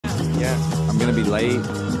Yeah. I'm going to be late.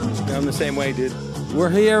 I'm the same way, dude. We're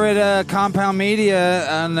here at Compound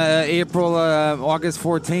Media on August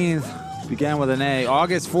 14th. Began with an A.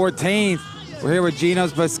 August 14th. We're here with Geno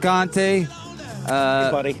Bisconte. Hey,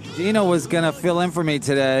 buddy. Geno was going to fill in for me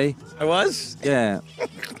today. I was? Yeah.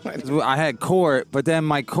 I had court, but then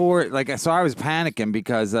my court, so I was panicking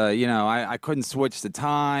because, I couldn't switch the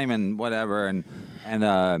time and whatever.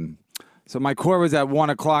 And so my court was at 1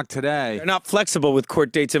 o'clock today. They're not flexible with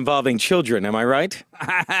court dates involving children, am I right?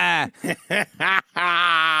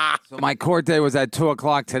 So my court date was at 2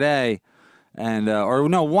 o'clock today, 1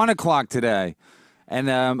 o'clock today. And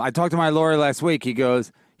I talked to my lawyer last week.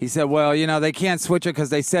 He said, well, they can't switch it because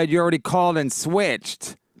they said you already called and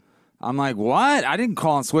switched. I'm like, what? I didn't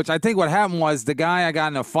call and switch. I think what happened was the guy I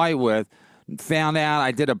got in a fight with found out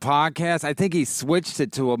I did a podcast. I think he switched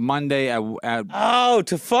it to a Monday at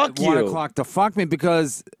to fuck you. 1 o'clock to fuck me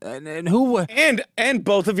because and who and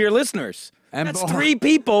both of your listeners. And that's 3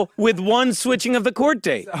 people with one switching of the court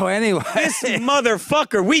date. Oh, anyway. This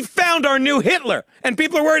motherfucker. We found our new Hitler. And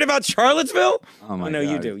people are worried about Charlottesville? Oh, my no,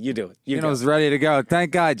 God. you do. You do it. Geno's ready to go.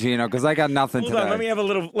 Thank God, Geno, because I got nothing today. Hold on. Let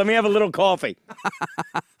me have a little coffee.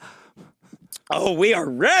 Oh, we are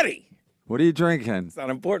ready. What are you drinking? It's not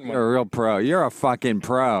an important one. You're a real pro. You're a fucking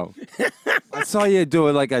pro. I saw you do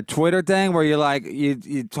like a Twitter thing where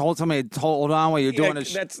you told somebody to hold on while you're doing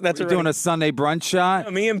doing a Sunday brunch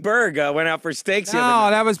shot. Me and Berg went out for steaks. No,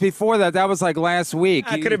 that was before that. That was like last week.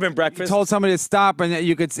 That could have been breakfast. You told somebody to stop, and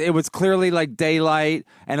it was clearly like daylight,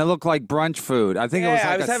 and it looked like brunch food. I think it was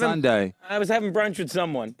like Sunday. I was having brunch with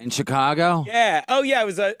someone in Chicago. Yeah. Oh yeah. It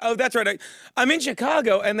was. That's right. I'm in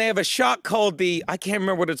Chicago, and they have a shot called I can't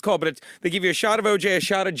remember what it's called, but they give you a shot of OJ, a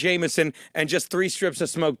shot of Jameson, and just 3 strips of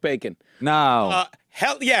smoked bacon. No.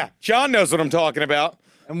 Hell yeah. John knows what I'm talking about.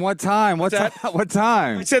 And what time? What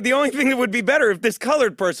time? I said the only thing that would be better if this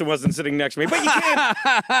colored person wasn't sitting next to me, but you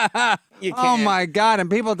can't. You can't. Oh my God! And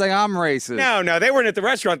people think I'm racist. No, they weren't at the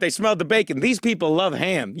restaurant. They smelled the bacon. These people love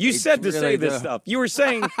ham. You said to say this stuff. You were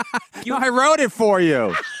saying. No, I wrote it for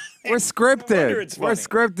you. We're scripted. We're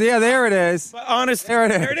scripted. Yeah, there it is. But honest. There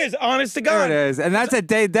it is. There it is. Honest to God. There it is. And that's a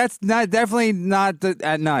day. That's definitely not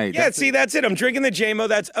at night. Yeah, that's it. I'm drinking the JMO.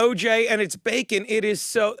 That's OJ, and it's bacon. It is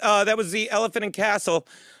so. That was the Elephant and Castle.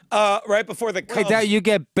 Right before the Cubs. Wait, you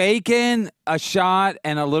get bacon, a shot,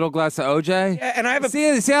 and a little glass of OJ? Yeah, and I have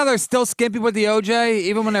see how they're still skimpy with the OJ?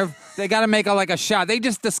 Even when they got to make a shot. They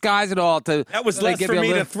just disguise it all to... That was less for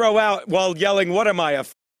me to throw out while yelling, what am I,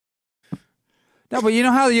 No, but you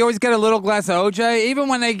know how you always get a little glass of OJ? Even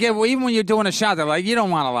when you're doing a shot, they're like, you don't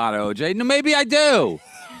want a lot of OJ. No, maybe I do.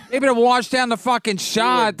 Maybe to wash down the fucking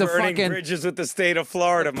shot, the fucking... bridges with the state of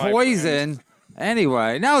Florida, my poison. friend.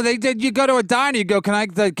 Anyway, no, they did. You go to a diner, you go, can I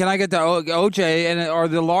get the OJ, or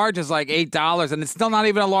the large is like $8, and it's still not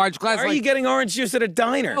even a large glass. Why are you getting orange juice at a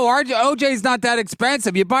diner? No, OJ's not that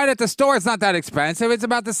expensive. You buy it at the store, it's not that expensive. It's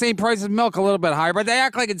about the same price as milk, a little bit higher, but they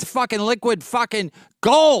act like it's fucking liquid fucking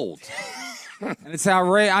gold. And it's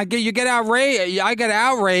outraged. I get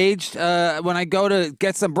outraged when I go to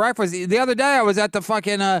get some breakfast. The other day, I was at the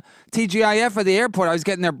fucking TGIF at the airport. I was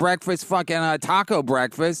getting their breakfast, fucking taco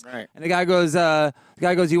breakfast. Right. And the guy goes,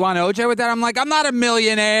 you want OJ with that? I'm like, I'm not a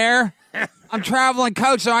millionaire. I'm traveling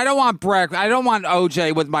coach, so I don't want breakfast. I don't want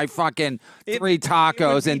OJ with my fucking 3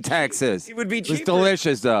 tacos in Texas. It would be cheaper. It was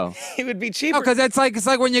delicious, though. It would be cheaper. Because it's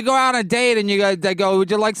like when you go out on a date and they go,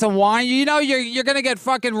 would you like some wine? You know you're gonna get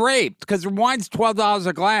fucking raped because wine's $12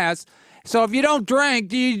 a glass. So if you don't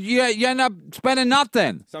drink, you end up spending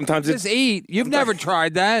nothing. Sometimes just eat. You've never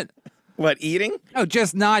tried that. What, eating? No,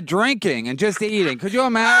 just not drinking and just eating. Could you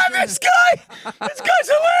imagine? This guy's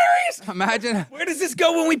hilarious. Imagine. Where does this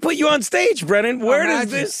go when we put you on stage, Brennan? Where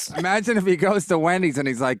does this? Imagine if he goes to Wendy's and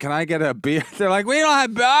he's like, can I get a beer? They're like, we don't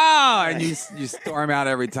have beer. And you storm out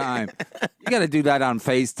every time. You got to do that on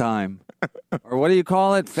FaceTime. Or what do you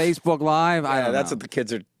call it? Facebook Live? I don't know. What the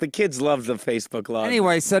kids are. The kids love the Facebook Live.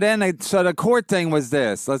 Anyway, so the court thing was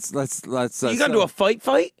this. Let's. You got into a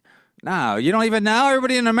fight? No, you don't even know.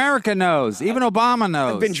 Everybody in America knows. Even Obama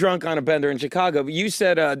knows. I've been drunk on a bender in Chicago. But you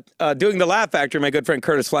said doing the Laugh Factory, my good friend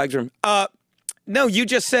Curtis Flagstrom. No, you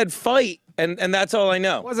just said fight, and that's all I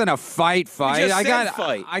know. It wasn't a fight. You just said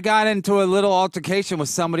fight. I got into a little altercation with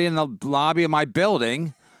somebody in the lobby of my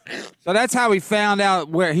building. So that's how he found out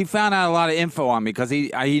a lot of info on me because he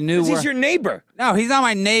knew. He's your neighbor. No, he's not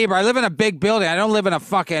my neighbor. I live in a big building. I don't live in a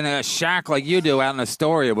fucking shack like you do out in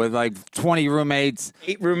Astoria with like 20 roommates.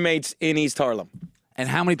 8 roommates in East Harlem. And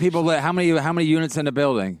how many people? How many units in the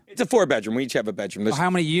building? It's a 4-bedroom. We each have a bedroom. There's How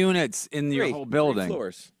many units in your whole building? 3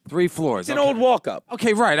 floors. 3 floors. It's an old walk-up.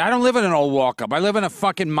 Okay, right. I don't live in an old walk-up. I live in a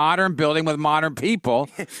fucking modern building with modern people.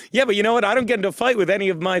 Yeah, but you know what? I don't get into a fight with any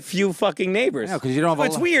of my few fucking neighbors. Yeah, because you don't have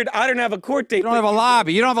It's weird. I don't have a court date. You don't have a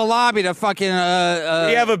lobby. You don't have a lobby to fucking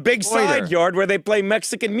We have a big loiter. side yard where they play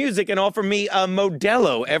Mexican music and offer me a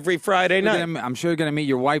Modelo every Friday night. I'm sure you're going to meet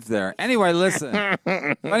your wife there. Anyway, listen.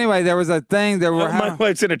 Anyway, there was a thing. My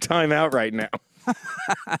wife's in a timeout right now.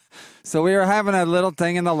 So we were having a little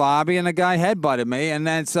thing in the lobby, and the guy headbutted me, and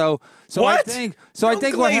then so What? I think what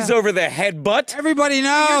glaze over the headbutt. everybody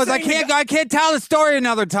knows. I saying can't tell the story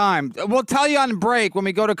another time. We'll tell you on break when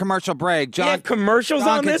we go to commercial break. John, You have commercials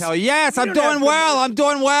John on can this? tell you. Yes, We I'm don't doing have well. I'm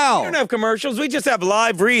doing well. We don't have commercials. We just have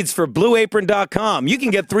live reads for BlueApron.com. You can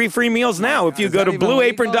get 3 free meals now if you Is go that to even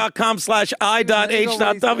legal?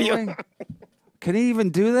 blueapron.com/i.h.w. Can he even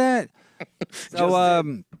do that?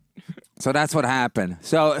 So that's what happened.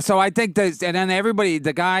 So I think that, and then everybody,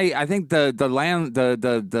 the guy, I think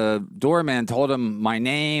the doorman told him my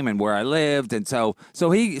name and where I lived, and so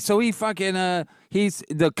he fucking the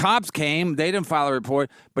cops came. They didn't file a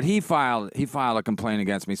report, but he filed a complaint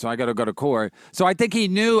against me. So I got to go to court. So I think he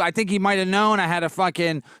knew. I think he might have known I had a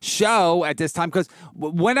fucking show at this time. Because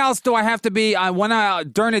when else do I have to be?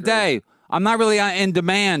 During the day. I'm not really in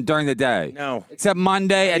demand during the day. No. Except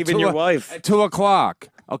Monday at Even your wife. at 2 o'clock.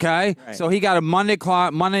 Okay, Right. so he got a Monday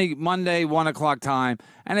 1 o'clock time,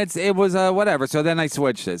 and it was whatever. So then I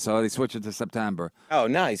switched it. So they switched it to September. Oh,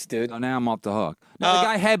 nice, dude. So now I'm off the hook. Now the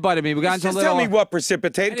guy headbutted me. We got into a Just little. tell me what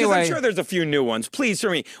precipitated, because Anyway. I'm sure there's a few new ones. Please, for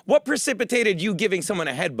me, what precipitated you giving someone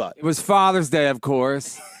a headbutt? It was Father's Day, of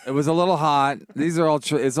course. It was a little hot. These are all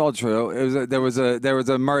true. It's all true. There was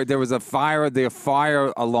a fire. The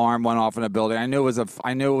fire alarm went off in a building. I knew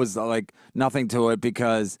it was like nothing to it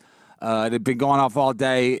because. It had been going off all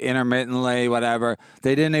day, intermittently, whatever.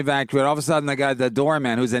 They didn't evacuate. All of a sudden, the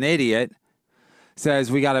doorman, who's an idiot,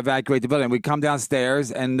 says, we got to evacuate the building. We come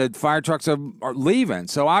downstairs, and the fire trucks are leaving.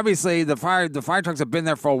 So obviously, the fire trucks have been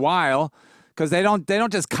there for a while because they don't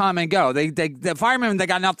just come and go. The firemen, they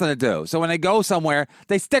got nothing to do. So when they go somewhere,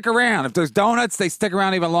 they stick around. If there's donuts, they stick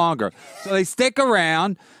around even longer. So they stick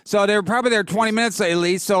around. So they were probably there 20 minutes at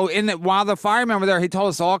least. So while the firemen were there, he told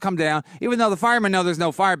us to all come down, even though the firemen know there's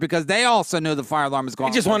no fire because they also knew the fire alarm was going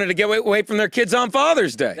off. They just wanted to get away from their kids on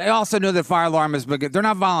Father's Day. They also knew the fire alarm was. They're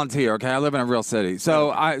not volunteer, okay? I live in a real city,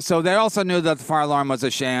 so they also knew that the fire alarm was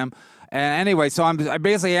a sham. And anyway, so I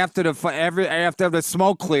basically after the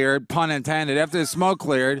smoke cleared, pun intended. After the smoke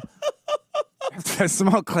cleared,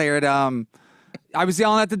 I was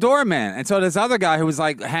yelling at the doorman, and so this other guy who was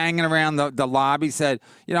like hanging around the lobby said,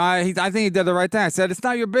 I think he did the right thing. I said, it's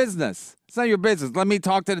not your business. It's not your business. Let me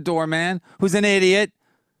talk to the doorman, who's an idiot.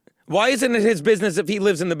 Why isn't it his business if he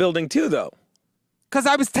lives in the building too, though? Because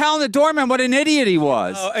I was telling the doorman what an idiot he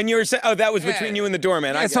was. Oh, and you were saying, that was between you and the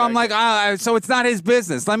doorman. Yeah, so I'm like, so it's not his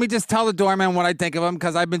business. Let me just tell the doorman what I think of him,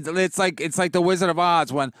 because it's like the Wizard of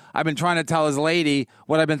Oz when I've been trying to tell his lady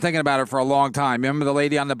what I've been thinking about her for a long time. Remember the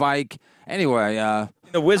lady on the bike? Anyway,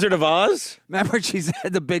 the Wizard of Oz? remember she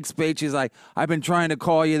said the big speech? She's like, I've been trying to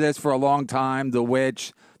call you this for a long time. The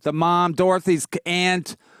witch, the mom, Dorothy's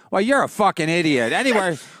aunt. Well, you're a fucking idiot.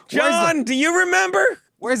 Anyway, John, do you remember?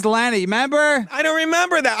 Where's Lanny? Remember? I don't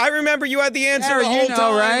remember that. I remember you had the answer Gary, the whole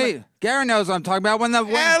time. right? Gary knows what I'm talking about. When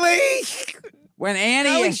Ellie!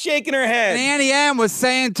 Ellie's shaking her head. Annie M was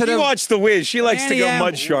saying to She watched The Wiz. She likes to go mud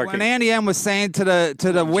When sharking. Annie M was saying to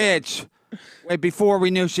the witch, before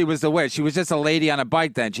we knew she was the witch, she was just a lady on a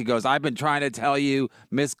bike then. She goes, I've been trying to tell you,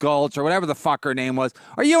 Miss Gulch, or whatever the fuck her name was.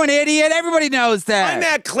 Are you an idiot? Everybody knows that. Find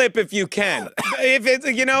that clip if you can. If it's,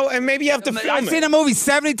 and maybe you have to film I've seen it. the movie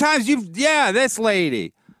 70 times. This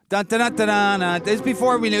lady. Dun, dun, dun, dun, dun, dun. This is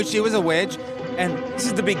before we knew she was a witch. And This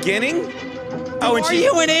is the beginning? Oh, and are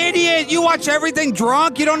you an idiot? You watch everything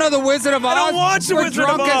drunk? You don't know the Wizard of Oz? I don't watch The You were Wizard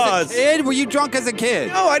drunk of Oz. As a kid? Were you drunk as a kid?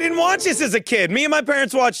 No, I didn't watch this as a kid. Me and my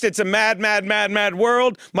parents watched It's a Mad, Mad, Mad, Mad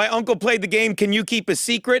World. My uncle played the game, Can You Keep a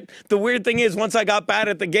Secret? The weird thing is, once I got bad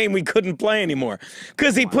at the game, we couldn't play anymore.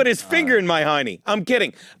 Because he put his finger in my hiney. I'm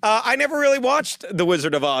kidding. I never really watched The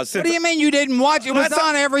Wizard of Oz. What do you mean you didn't watch? It was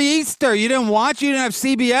on every Easter. You didn't watch? You didn't have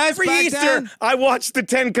CBS Every back Easter, then? I watched the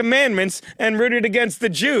 10 Commandments and rooted against the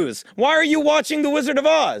Jews. Why are you watching The Wizard of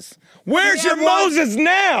Oz? Where's your Moses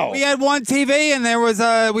now? We had one TV, and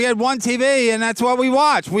that's what we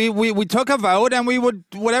watched. We took a vote, and we would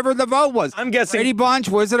whatever the vote was. I'm guessing Brady Bunch,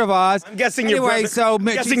 Wizard of Oz. I'm guessing anyway,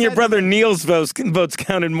 your brother Neil's votes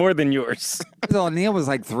counted more than yours. So Neil was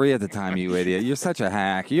like 3 at the time. You idiot! You're such a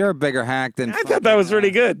hack. You're a bigger hack than. I thought that was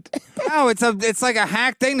pretty good. No, it's like a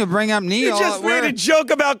hack thing to bring up Neil. You just made a joke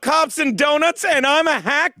about cops and donuts, and I'm a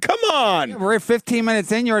hack? Come on. We're 15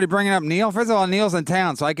 minutes in. You're already bringing up Neil. First of all, Neil's in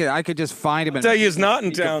town, so I could just find him. I'll tell you he's not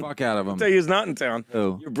in town. The fuck out of him. I'll tell you he's not in town.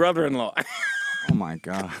 Who? Your brother-in-law. Oh my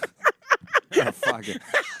god. Oh, fuck it.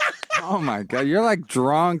 Oh my god, you're like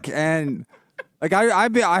drunk and like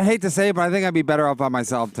I hate to say it, but I think I'd be better off by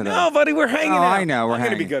myself today. No, buddy, we're hanging out. I know we're I'm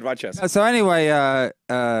hanging. gonna be good. Watch us. So anyway,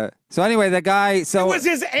 the guy. It was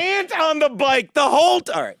his aunt on the bike the whole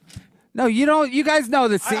time. All right. No, you don't. You guys know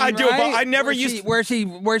the scene, I do, right? but I never where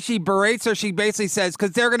she berates her. She basically says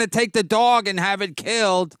because they're gonna take the dog and have it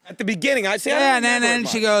killed. At the beginning, I say. Yeah, and then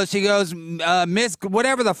she goes, Miss,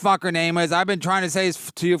 whatever the fuck her name is. I've been trying to say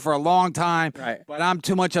this to you for a long time, right? But I'm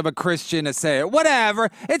too much of a Christian to say it. Whatever.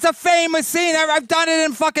 It's a famous scene. I've done it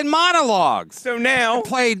in fucking monologues. So now I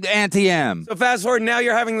played Auntie M. So fast forward. Now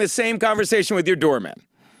you're having the same conversation with your doorman.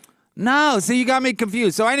 No, see, you got me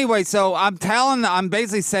confused. So anyway, I'm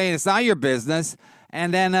basically saying it's not your business.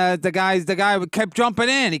 And then the guy kept jumping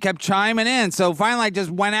in. He kept chiming in. So finally, I just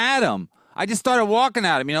went at him. I just started walking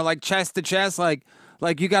at him, like chest to chest, like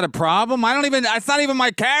you got a problem. It's not even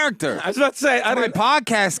my character. I was about to say, my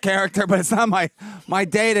podcast character, but it's not my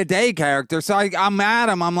day-to-day character. So I'm at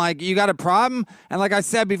him. I'm like, you got a problem? And like I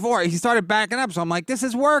said before, he started backing up. So I'm like, this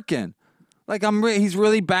is working. Like he's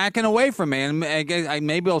really backing away from me, and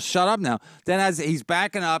maybe he'll shut up now. Then as he's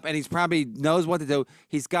backing up, and he's probably knows what to do,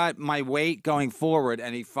 he's got my weight going forward,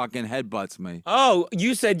 and he fucking headbutts me. Oh,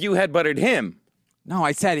 you said you headbutted him. No,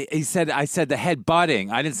 I said the head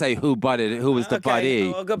butting. I didn't say who butted. Who was the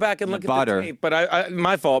buddy? I'll go back and look at the tape. But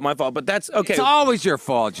my fault. But that's okay. It's always your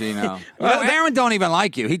fault, Gino. Aaron don't even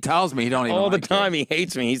like you. He tells me he don't even all the like time. You. He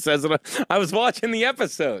hates me. He says that I was watching the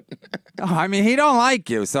episode. Oh, I mean, he don't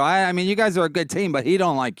like you. So I mean, you guys are a good team, but he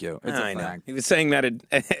don't like you. It's I a know. fact. He was saying that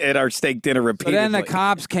at our steak dinner repeatedly. But then the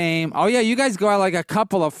cops came. Oh yeah, you guys go out like a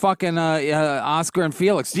couple of fucking Oscar and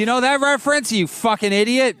Felix. Do you know that reference? You fucking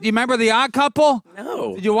idiot. You remember The Odd Couple?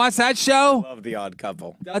 No. Did you watch that show? I love The Odd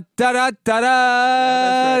Couple. Da da da da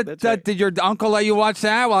da. Yeah, that's right. Did your uncle let you watch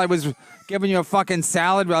that while I was giving you a fucking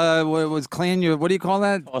salad? Was cleaning you? What do you call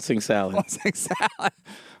that? Tossing salad. Tossing salad.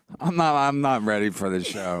 I'm not ready for the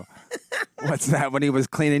show. What's that? When he was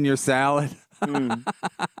cleaning your salad?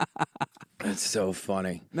 That's so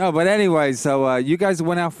funny. No, but anyway, so you guys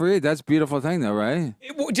went out for it. That's a beautiful thing, though, right?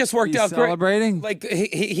 It just worked out celebrating? great. Like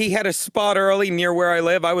he had a spot early near where I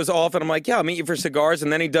live. I was off, and I'm like, yeah, I'll meet you for cigars.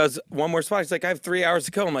 And then he does one more spot. He's like, I have 3 hours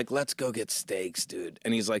to go. I'm like, let's go get steaks, dude.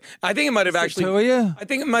 And he's like, I think it might have actually. The two of you? I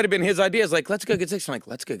think it might have been his idea. It's like, let's go get steaks. I'm like,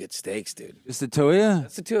 let's go get steaks, dude. Just the two of you?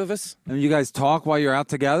 That's the two of us. And you guys talk while you're out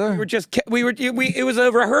together? It was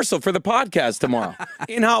a rehearsal for the podcast tomorrow.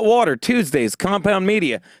 In Hot Water, Tuesdays, Compound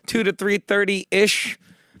Media, 2 to 3:30 ish.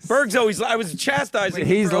 Berg's I was chastising.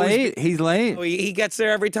 He's late. He's late. Oh, he gets there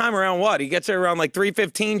every time around what? He gets there around like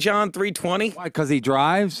 3:15, John, 3:20. Why? Because he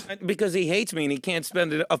drives. Because he hates me and he can't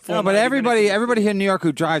spend a full. No, but everybody here in New York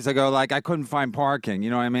who drives, I go like I couldn't find parking. You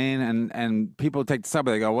know what I mean? And people take the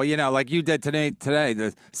subway. They go, well, like you did today.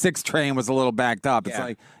 The 6 train was a little backed up. It's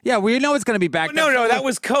like, yeah, we know it's going to be backed up. No, that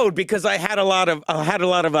was code because I had a lot of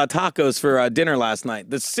tacos for dinner last night.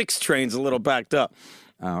 The 6 train's a little backed up.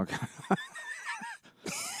 Oh, okay.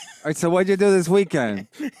 All right, so what'd you do this weekend?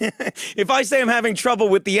 If I say I'm having trouble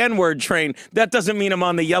with the N-word train, that doesn't mean I'm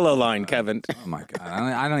on the yellow line, Kevin. Oh, my God.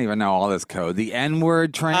 I don't even know all this code. The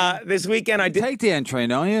N-word train? This weekend I did. Take the N train,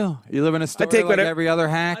 don't you? You live in a store like every other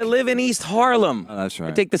hack? I live in East Harlem. Oh, that's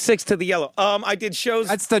right. I take the 6 to the yellow. I did shows.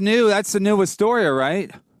 That's the new Astoria,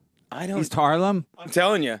 right? I don't. East Harlem? I'm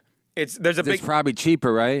telling you. It's probably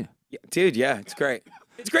cheaper, right? Yeah, dude, yeah, it's great.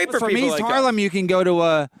 It's great for people East like Harlem, us. you can go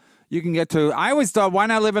to you can get to. I always thought, why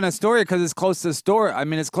not live in Astoria? Because it's close to the store. I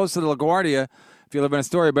mean, it's close to the LaGuardia if you live in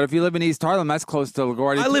Astoria. But if you live in East Harlem, that's close to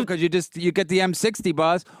LaGuardia because you get the M60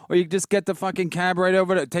 bus, or you just get the fucking cab right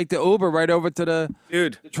over take the Uber right over to the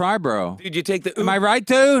Triborough. Dude, you take the Uber. Am I right,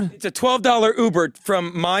 dude? It's a $12 Uber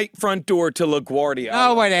from my front door to LaGuardia.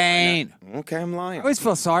 No, it ain't. Okay, I'm lying. I always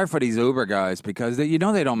feel sorry for these Uber guys because they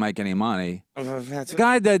don't make any money.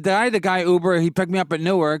 The guy Uber, he picked me up at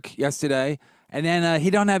Newark yesterday. And then he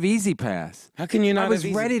don't have Easy Pass. How can you not? I was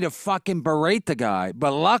ready to fucking berate the guy,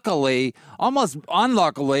 but luckily, almost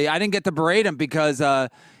unluckily, I didn't get to berate him because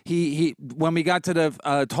he when we got to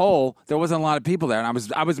the toll, there wasn't a lot of people there, and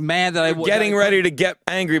I was mad that getting ready to get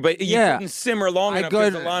angry, but you couldn't simmer long enough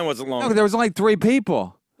because the line wasn't long. No, there was only 3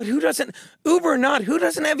 people. But who doesn't, Uber or not, who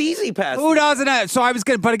doesn't have Easy Pass? Who doesn't have? So I was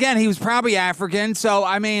good, but again, he was probably African. So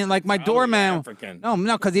I mean, like my doorman. African. No,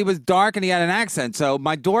 because he was dark and he had an accent. So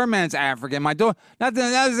my doorman's African. There's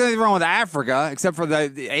nothing wrong with Africa except for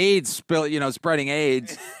the AIDS spreading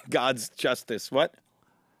AIDS. God's justice. What?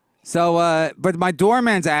 So, but my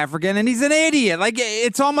doorman's African and he's an idiot. Like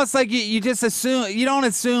it's almost like you just assume.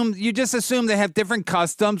 You just assume they have different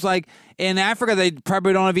customs. Like in Africa, they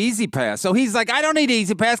probably don't have Easy Pass. So he's like, I don't need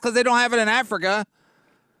Easy Pass because they don't have it in Africa.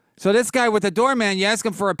 So this guy with the doorman, you ask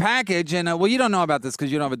him for a package, and well, you don't know about this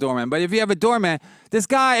because you don't have a doorman. But if you have a doorman, this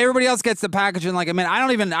guy, everybody else gets the package in like a minute. I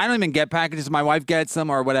don't even get packages. My wife gets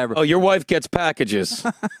them or whatever. Oh, your wife gets packages.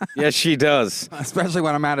 Yes, she does. Especially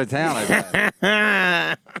when I'm out of town.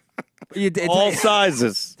 I bet. All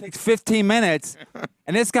sizes. It takes 15 minutes.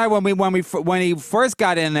 And this guy, when he first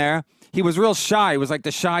got in there, he was real shy. He was like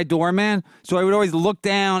the shy doorman. So he would always look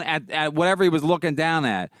down at whatever he was looking down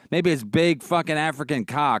at. Maybe his big fucking African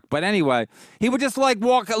cock. But anyway, he would just like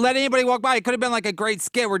let anybody walk by. It could have been like a great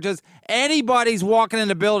skit where just anybody's walking in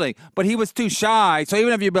the building. But he was too shy. So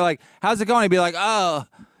even if you'd be like, how's it going? He'd be like, oh.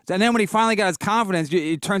 And then when he finally got his confidence,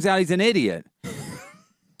 it turns out he's an idiot.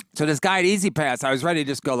 So this guy at Easy Pass, I was ready to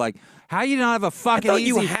just go like, how you don't have a fucking I thought Easy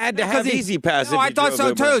you had to have Easy Pass. No, I thought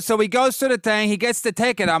so too. So he goes to the thing, he gets the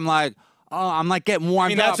ticket. I'm like, oh, I'm like getting warmed up. I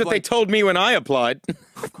mean, that's what they told me when I applied.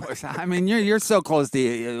 Of course. I mean, you're so close to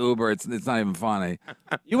Uber, it's not even funny.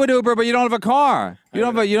 You would Uber, but you don't have a car. You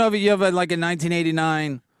have like a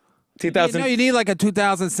 1989. 2000. You need like a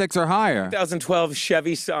 2006 or higher. 2012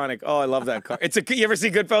 Chevy Sonic. Oh, I love that car. You ever see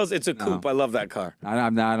Goodfellas? It's a coupe. I love that car. I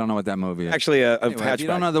don't know what that movie is. Actually, anyway, hatchback. If you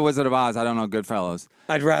don't know The Wizard of Oz, I don't know Goodfellas.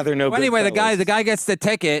 I'd rather know. Well, anyway, Goodfellas. the guy gets the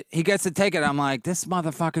ticket. He gets the ticket. I'm like, this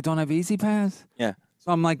motherfucker don't have Easy Pass. Yeah.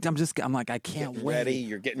 So I'm like, I can't wait. Ready?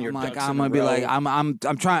 You're getting your. I'm like, ducks I'm in a gonna be row. like,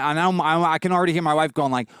 I'm trying. I can already hear my wife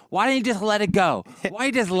going like, why didn't you just let it go? Why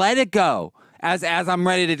you just let it go? As I'm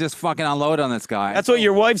ready to just fucking unload on this guy. That's what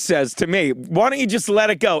your wife says to me. Why don't you just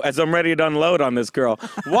let it go? As I'm ready to unload on this girl.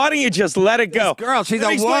 Why don't you just let it go? This girl, she's Let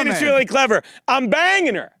me a explain, woman. it's really clever. I'm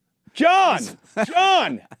banging her. John,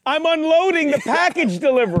 I'm unloading the package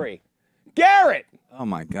delivery. Garrett. Oh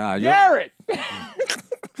my God. Garrett.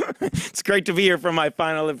 It's great to be here for my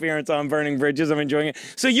final appearance on Burning Bridges. I'm enjoying it.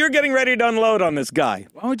 So you're getting ready to unload on this guy.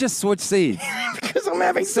 Why don't we just switch seats? Because I'm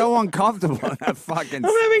having so uncomfortable in that fucking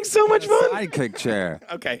I'm having so much fun. sidekick chair.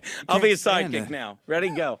 Okay, I'll be a stand sidekick it. now. Ready,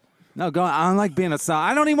 go. No, go on. I don't like being a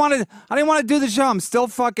side. I don't even want to do the show. I'm still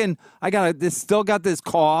fucking. Still got this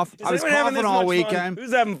cough. I was anyone having coughing this all much weekend. Fun?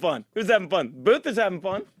 Who's having fun? Who's having fun? Booth is having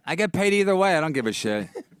fun. I get paid either way. I don't give a shit.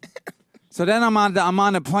 So then I'm on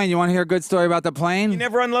the plane. You want to hear a good story about the plane? You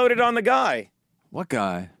never unloaded on the guy. What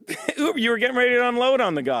guy? Uber, you were getting ready to unload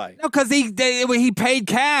on the guy. No, because he paid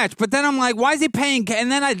cash. But then I'm like, why is he paying? And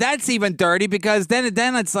then that's even dirty because then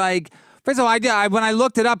it's like, first of all, when I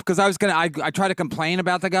looked it up because I tried to complain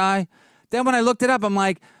about the guy. Then when I looked it up, I'm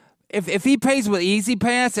like, if he pays with Easy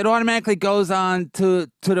Pass, it automatically goes on to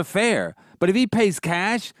the fare. But if he pays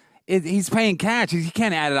cash, he's paying cash. He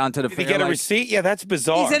can't add it onto the fare. Did he get a receipt? Yeah, that's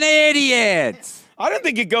bizarre. He's an idiot. I don't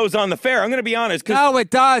think it goes on the fare. I'm going to be honest. No,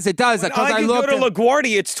 it does. It does. When I go to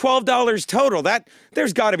LaGuardia, it's $12 total.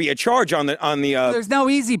 There's got to be a charge on the. There's no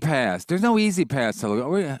Easy Pass. There's no Easy Pass to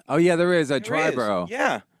LaGuardia. Oh yeah, there is. Triborough.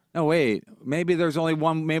 Yeah. No, wait. Maybe there's only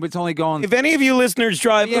one. Maybe it's only going. If any of you listeners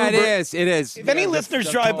drive Uber. It is. If any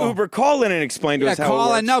listeners drive Uber, call in and explain to us how it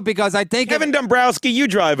works. No, because I think Kevin Dombrowski, you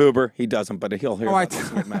drive Uber. He doesn't, but he'll hear about this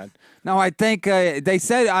and get mad. No, I think they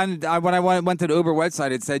said when I went to the Uber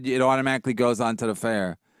website, it said it automatically goes onto the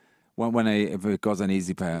fare if it goes on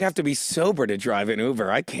Easy Pass. You have to be sober to drive an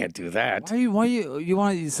Uber. I can't do that. Why you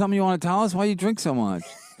want something you want to tell us? Why you drink so much?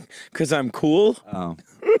 Because I'm cool. Oh.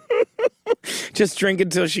 Just drink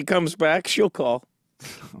until she comes back. She'll call.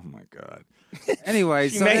 Oh my God. Anyway,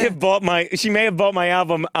 she may have bought my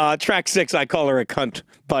album. Track 6. I call her a cunt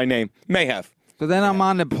by name. May have. So then I'm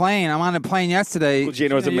on the plane. I'm on the plane yesterday. Well,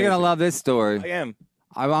 Gino's You're gonna love this story. I am.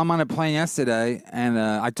 I'm on a plane yesterday, and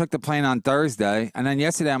I took the plane on Thursday, and then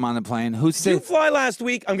yesterday I'm on the plane. Did you fly last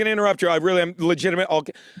week? I'm going to interrupt you. I really am legitimate.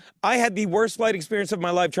 I had the worst flight experience of my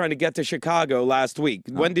life trying to get to Chicago last week.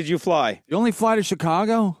 When did you fly? You only fly to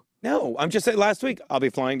Chicago? No, I'm just saying last week. I'll be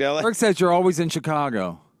flying to LA. Rick says you're always in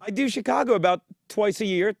Chicago. I do Chicago about twice a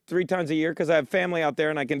year, 3 times a year, because I have family out there,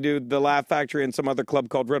 and I can do the Laugh Factory and some other club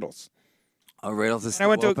called Riddles. Oh, Riddles is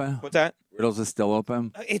still open? What's that? Riddles is still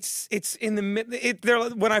open? It's in the mid.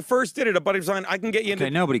 When I first did it, a buddy was on. I can get you into.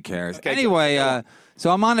 Okay, nobody cares. Okay, anyway,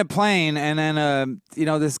 so I'm on a plane, and then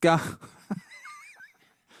this guy,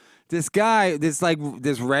 this guy, this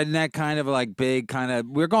redneck kind of like big kind of.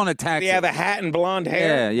 We're going to Texas. Did he have a hat and blonde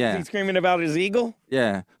hair? Yeah. Is he screaming about his eagle?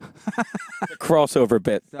 Yeah. The crossover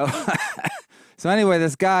bit. So anyway,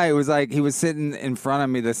 this guy was like, he was sitting in front of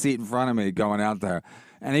me, the seat in front of me, going out there.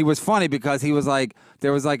 And he was funny because he was like,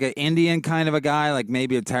 there was like an Indian kind of a guy, like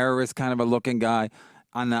maybe a terrorist kind of a looking guy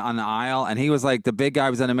on the aisle, and he was like, the big guy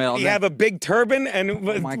was in the middle. Did he have a big turban, and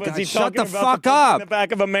was he shut talking the about fuck the up. in the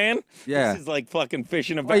back of a man? Yeah. This is like fucking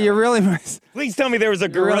fishing a Well, barrel. you really Please tell me there was a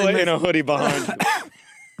gorilla in a hoodie behind you.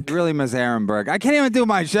 You really miss Ehrenberg. I can't even do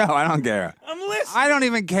my show. I don't care. I'm listening. I don't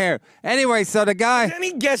even care. Anyway, so the guy.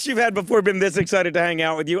 Any guest you've had before been this excited to hang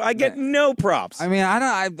out with you? I get no props. I mean,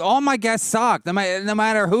 all my guests suck. No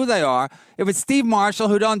matter who they are. If it's Steve Marshall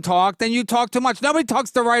who don't talk, then you talk too much. Nobody talks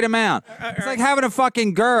the right amount. It's like having a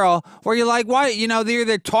fucking girl where you're like, why? You know, they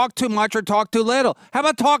either talk too much or talk too little. How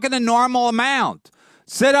about talking the normal amount?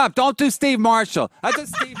 Sit up. Don't do Steve Marshall. That's what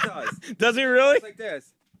Steve does. Does he really? It's like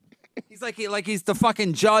this. He's like he's the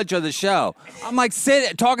fucking judge of the show. I'm like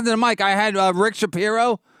talking to the mic. I had Rick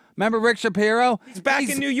Shapiro. Remember Rick Shapiro? He's back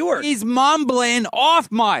in New York. He's mumbling off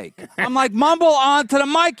mic. I'm like, mumble onto the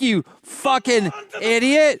mic, you fucking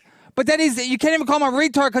idiot. But then you can't even call him a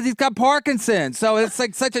retard because he's got Parkinson's. So it's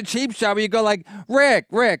like such a cheap shot where you go like, Rick,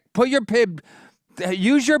 put your bib,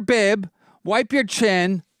 use your bib, wipe your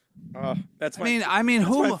chin. That's I mean,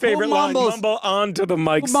 my favorite line. Mumble onto the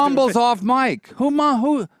mic. Who mumbles off mic?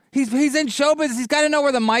 Who? He's in show business. He's got to know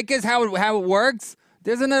where the mic is, how it works.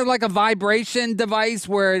 Isn't there like a vibration device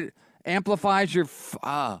where it amplifies your?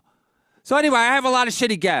 So anyway, I have a lot of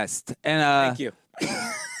shitty guests, and Thank you.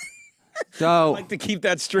 So I like to keep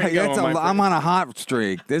that streak going. I'm on a hot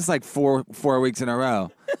streak. This is like four weeks in a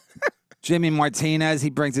row. Jimmy Martinez, he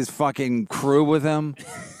brings his fucking crew with him.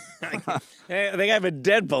 Hey, they have a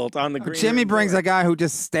deadbolt on the green. Jimmy brings a guy who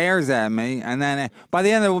just stares at me, and then by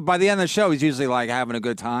the end of the show, he's usually like having a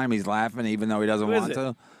good time. He's laughing, even though he doesn't want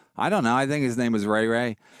to. I don't know. I think his name was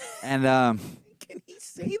Ray, and can he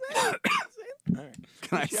say that? All right.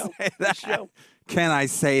 Can I say that? Can I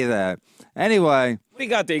say that? Anyway, what do you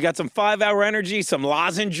got there? You got some 5-hour energy, some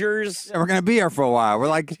lozengers. Yeah, we're gonna be here for a while. We're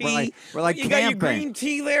like you camping. Got your green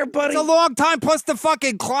tea there, buddy. It's a long time. Plus the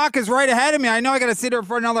fucking clock is right ahead of me. I know I got to sit here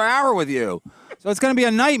for another hour with you, so it's gonna be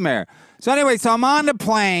a nightmare. So anyway, so I'm on the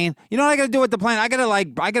plane. You know what I got to do with the plane? I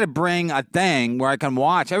got to bring a thing where I can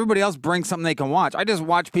watch. Everybody else brings something they can watch. I just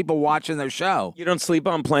watch people watching their show. You don't sleep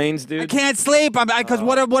on planes, dude? I can't sleep because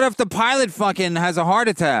what if the pilot fucking has a heart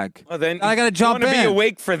attack? Well, then I got to jump in. You want to be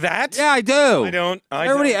awake for that? Yeah, I do. I don't.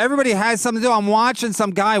 Everybody has something to do. I'm watching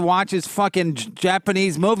some guy watch his fucking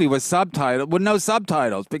Japanese movie with no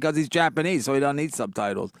subtitles because he's Japanese, so he doesn't need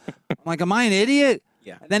subtitles. I'm like, am I an idiot?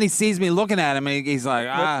 Yeah. And then he sees me looking at him, and he's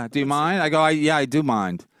like, do you mind? I go, yeah, I do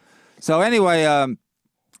mind. So anyway,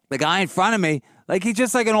 the guy in front of me, like he's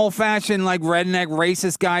just like an old-fashioned, like redneck,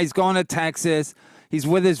 racist guy. He's going to Texas. He's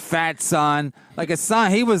with his fat son. Like his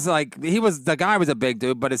son, the guy was a big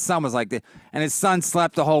dude, but his son was like and his son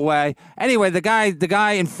slept the whole way. Anyway, the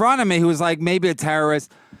guy in front of me who was like maybe a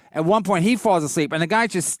terrorist, at one point he falls asleep, and the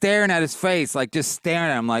guy's just staring at his face, like just staring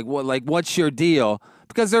at him, like what's your deal?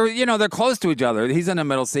 Because they're close to each other. He's in the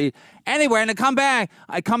middle seat. Anyway, and I come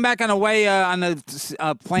back on the way on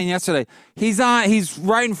the plane yesterday. He's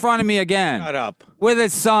right in front of me again. Shut up. With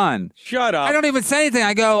his son. Shut up. I don't even say anything.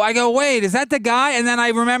 I go, wait, is that the guy? And then I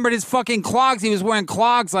remembered his fucking clogs. He was wearing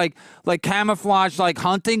clogs like camouflage, like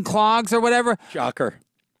hunting clogs or whatever. Shocker.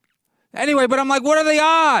 Anyway, but I'm like, what are the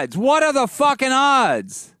odds? What are the fucking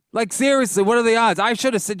odds? Like, seriously, what are the odds? I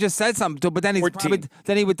should have just said something to him, but then he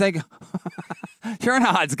would think, you're an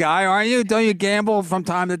odds guy, aren't you? Don't you gamble from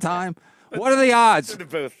time to time? What are the odds?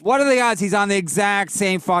 What are the odds he's on the exact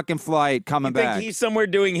same fucking flight coming back? Think he's somewhere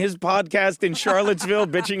doing his podcast in Charlottesville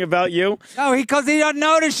bitching about you? No, because he doesn't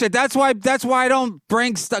notice shit. That's why I don't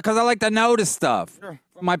bring stuff, because I like to notice stuff. Sure.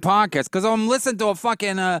 My podcast, because I'm listening to a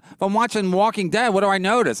fucking if I'm watching Walking Dead, what do I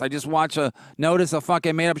notice? I just notice a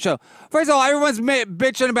fucking made up show. First of all, everyone's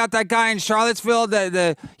bitching about that guy in Charlottesville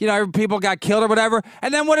that people got killed or whatever,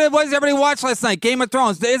 and then what does everybody watch last night? Game of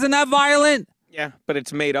Thrones. Isn't that violent? Yeah, but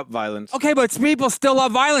it's made up violence. Okay, but people still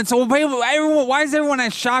love violence. So why is everyone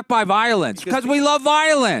shocked by violence? Because we love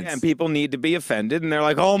violence. Yeah, and people need to be offended, and they're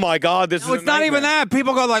like, "Oh my God, this is." It's not even that.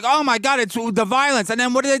 People go like, "Oh my God, it's the violence," and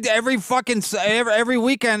then what do they do? Every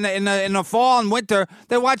weekend in the fall and winter,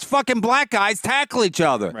 they watch fucking black guys tackle each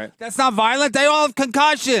other. Right. That's not violent. They all have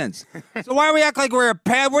concussions. So why do we act like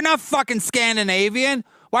we're not fucking Scandinavian?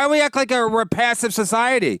 Why we act like we're a passive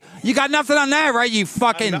society? You got nothing on that, right? You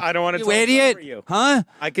fucking I don't want to you idiot, you. huh?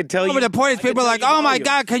 I could tell you. But the point is, people are like, "Oh my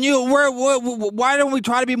God, can you? Why don't we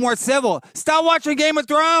try to be more civil? Stop watching Game of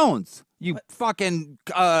Thrones, you fucking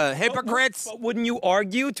hypocrites." But wouldn't you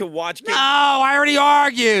argue to watch? No, I already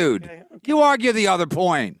argued. Okay. You argue the other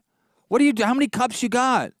point. What do you do? How many cups you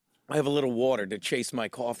got? I have a little water to chase my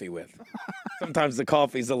coffee with. Sometimes the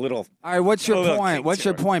coffee's a little. All right, what's your point? What's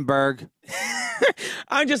your point, Berg?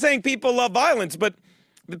 I'm just saying people love violence, but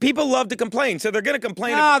people love to complain, so they're going to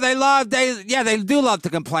complain. No, they do love to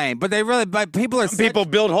complain, but people are people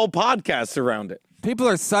build whole podcasts around it. People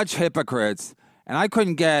are such hypocrites, and I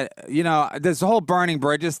couldn't get, this whole burning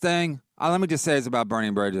bridges thing. Let me just say this about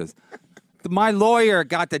burning bridges. My lawyer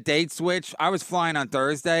got the date switch. I was flying on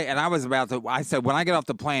Thursday, and I said, when I get off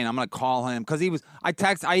the plane, I'm going to call him. Because I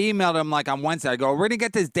emailed him like on Wednesday. I go, we're going to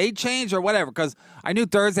get this date changed or whatever. Because I knew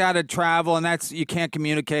Thursday I had to travel, and you can't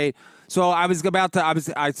communicate. So I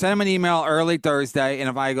sent him an email early Thursday, and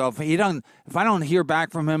if I don't hear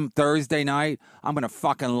back from him Thursday night, I'm going to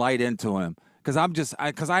fucking light into him. Because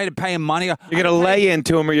I had to pay him money. You're going to lay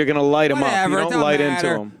into him or you're going to light him up. You don't light into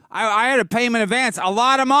him. I had to pay him in advance a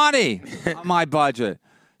lot of money on my budget.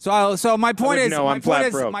 So my point is,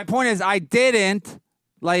 my point is, I didn't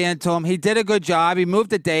lay into him. He did a good job. He moved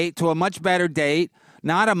the date to a much better date,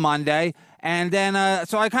 not a Monday. And then,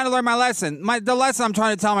 so I kind of learned my lesson. The lesson I'm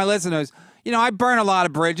trying to tell my listeners, I burn a lot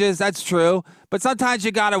of bridges. That's true. But sometimes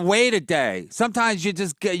you gotta wait a day. Sometimes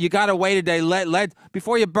you gotta wait a day.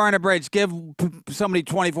 Before you burn a bridge, give somebody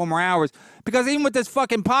 24 more hours. Because even with this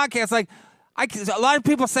fucking podcast, like, a lot of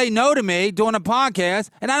people say no to me doing a podcast,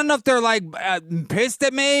 and I don't know if they're like pissed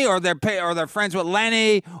at me, or they're friends with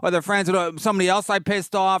Lenny, or they're friends with somebody else I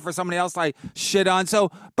pissed off, or somebody else I shit on.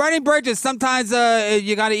 So burning bridges, sometimes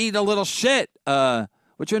you gotta eat a little shit.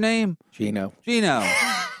 What's your name? Geno.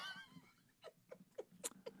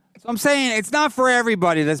 So I'm saying it's not for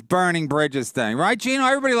everybody, this burning bridges thing, right, Geno?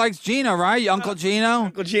 Everybody likes Geno, right? Uncle Geno?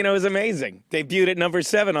 Uncle Geno is amazing. Debuted at number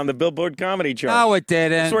 7 on the Billboard comedy chart. No, it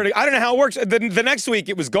didn't. I don't know how it works. The next week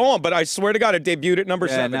it was gone, but I swear to God it debuted at number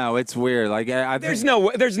 7. No, it's weird. Like there's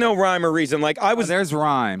no rhyme or reason. Like there's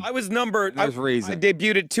rhyme. There's reason. I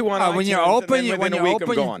debuted at 2 on iTunes. When you open, and then when you open,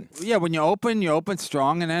 I'm gone. When you open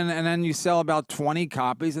strong, and then you sell about 20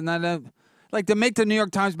 copies, and then. Like, to make the New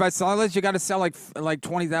York Times bestseller list, you got to sell like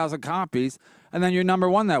 20,000 copies, and then you're number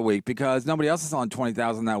 1 that week because nobody else is selling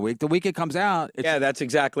 20,000 that week. The week it comes out, that's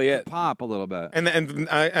exactly it. Pop a little bit. And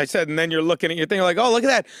I said, and then you're looking at your thing, you're like, oh, look at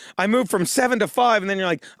that. I moved from 7 to 5, and then you're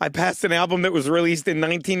like, I passed an album that was released in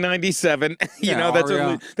 1997.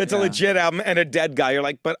 That's a legit album, and a dead guy. You're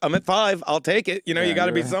like, but I'm at 5. I'll take it. You got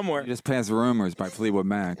to be somewhere. You just passed Rumors by Fleetwood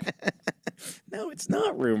Mac. No, it's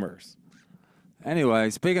not Rumors. Anyway,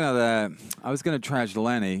 speaking of that, I was going to trash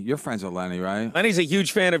Lenny. You're friends with Lenny, right? Lenny's a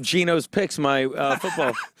huge fan of Geno's picks, my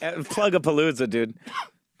football. Plug-a-palooza, dude.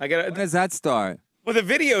 When does that start? Well, the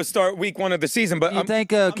videos start week 1 of the season, but I'm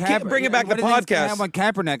bringing back the podcast. On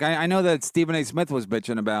Kaepernick, I know that Stephen A. Smith was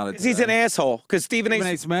bitching about it. He's an asshole. Because Stephen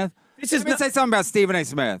A. Smith? Let me say something about Stephen A.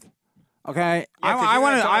 Smith. Okay? Yeah, I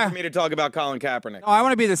want for me to talk about Colin Kaepernick. No, I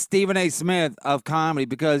want to be the Stephen A. Smith of comedy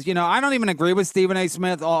because, I don't even agree with Stephen A.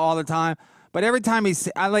 Smith all the time. But every time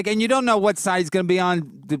and you don't know what side he's going to be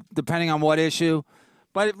on depending on what issue.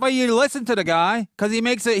 But you listen to the guy because he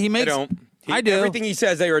makes it. I don't. I do. Everything he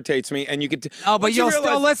says irritates me, and you could. But you'll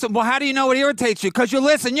still listen. Well, how do you know what irritates you? Because you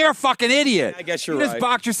listen. You're a fucking idiot. I guess you're right. You just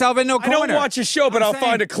boxed yourself into a corner. I don't watch his show, but I'll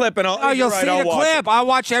find a clip and I'll. Oh, you'll see the clip. I'll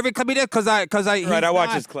watch every clip he does because I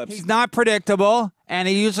watch his clips. He's not predictable. And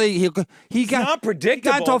he got not predictable. He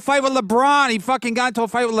got into a fight with LeBron. He fucking got into a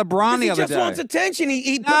fight with LeBron the other day. He just wants attention.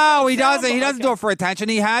 He doesn't. He doesn't do it for attention.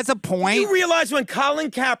 He has a point. You realize when Colin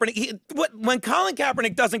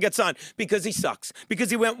Kaepernick doesn't get signed because he sucks, because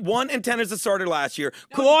he went 1-10 as a starter last year.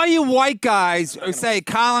 All you white guys say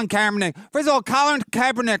Colin Kaepernick. First of all, Colin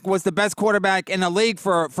Kaepernick was the best quarterback in the league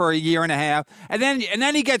for a year and a half, and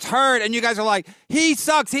then he gets hurt, and you guys are like, he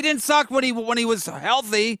sucks. He didn't suck when he was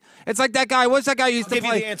healthy. It's like that guy. What's that guy used to play? I'll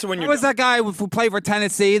give you the answer when you're What's that guy who played for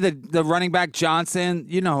Tennessee? The running back Johnson.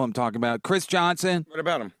 You know who I'm talking about. Chris Johnson. What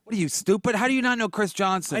about him? What are you, stupid? How do you not know Chris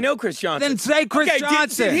Johnson? I know Chris Johnson. Then say Chris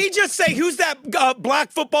Johnson. Did he just say, who's that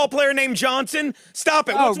black football player named Johnson? Stop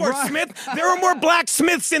it. What's worse, Smith? There are more black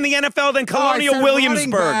Smiths in the NFL than Colonial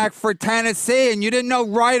Williamsburg. Running back for Tennessee, and you didn't know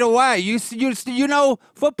right away. You know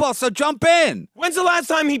football, so jump in. When's the last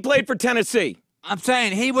time he played for Tennessee? I'm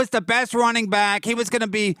saying he was the best running back. He was going to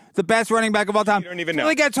be the best running back of all time. You don't even know.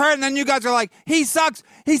 He gets hurt, and then you guys are like, he sucks.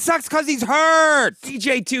 He sucks because he's hurt.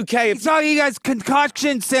 DJ2K. He has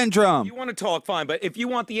concussion syndrome. You want to talk, fine, but if you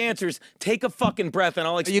want the answers, take a fucking breath, and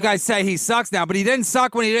I'll explain. You guys say he sucks now, but he didn't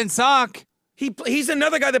suck when he didn't suck. He's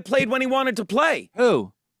another guy that played when he wanted to play.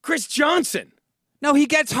 Who? Chris Johnson. No, he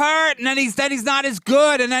gets hurt, and then he's not as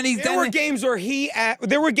good, and then he's. There were games where he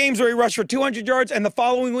rushed for 200 yards, and the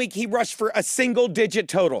following week he rushed for a single-digit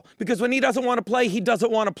total. Because when he doesn't want to play, he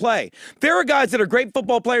doesn't want to play. There are guys that are great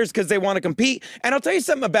football players because they want to compete. And I'll tell you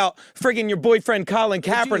something about friggin' your boyfriend Colin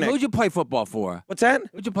Kaepernick. Who'd you play football for? What's that?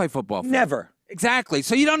 Who'd you play football for? Never. Exactly.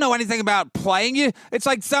 So you don't know anything about playing. It's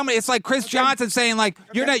like Chris Johnson saying like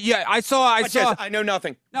you're not. Yeah, I know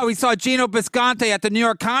nothing. No, he saw Geno Bisconte at the New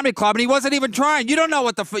York Comedy Club, and he wasn't even trying. You don't know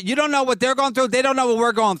what they're going through. They don't know what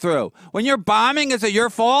we're going through. When you're bombing, is it your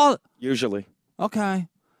fault? Usually. Okay.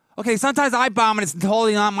 Sometimes I bomb and it's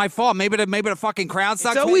totally not my fault. Maybe the fucking crowd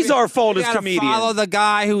sucks. It's always our fault as comedians. Follow the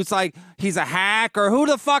guy who's like he's a hack or who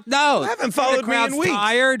the fuck knows. I haven't followed me in weeks.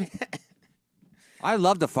 Tired. I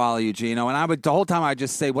love to follow you, Gino, and the whole time I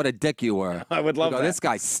just say what a dick you were. I would love that. This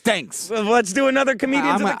guy stinks. Well, let's do another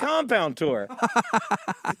Comedians of the Compound tour.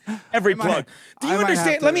 Every plug. Do you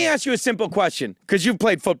understand? Let me ask you a simple question, because you've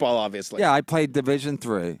played football, obviously. Yeah, I played Division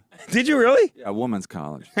III. Did you really? Yeah, women's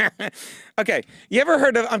college. Okay. You ever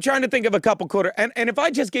heard of? I'm trying to think of a couple and if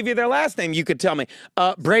I just give you their last name, you could tell me.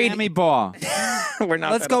 Brady. Sammy Baugh. We're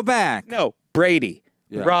not. Let's go back. No, Brady.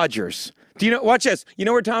 Yeah. Rogers. Do you know? Watch this. You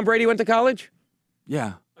know where Tom Brady went to college?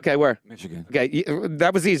 Yeah. Okay, where? Michigan. Okay,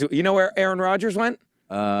 that was easy. You know where Aaron Rodgers went?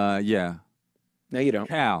 Yeah. No, you don't.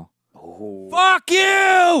 Cal. Oh. Fuck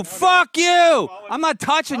you! Fuck you! I'm not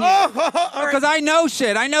touching you. Because I know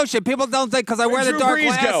shit. People don't think because I wear the dark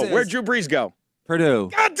glasses. Where'd Drew Brees go? Purdue.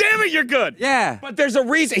 God damn it, you're good. Yeah. But there's a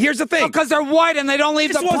reason. Here's the thing. Because they're white and they don't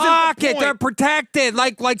leave the pocket. They're protected.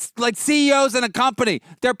 Like CEOs in a company.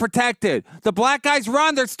 They're protected. The black guys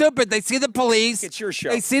run. They're stupid. They see the police. It's your show.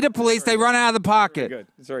 They see the police. They run out of the pocket. Very good.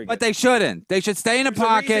 It's very good. But they shouldn't. They should stay in the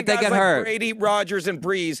pocket. They get hurt. Brady, Rodgers, and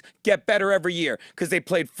Brees get better every year because they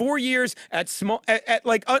played 4 years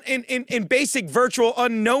in basic virtual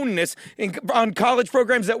unknownness on college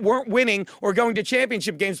programs that weren't winning or going to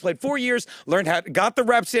championship games. Played 4 years, got the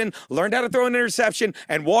reps in, learned how to throw an interception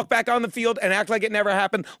and walk back on the field and act like it never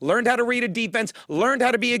happened, learned how to read a defense, learned how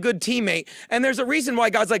to be a good teammate. And there's a reason why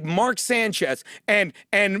guys like Mark Sanchez and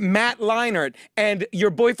Matt Leinart and your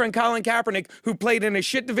boyfriend Colin Kaepernick, who played in a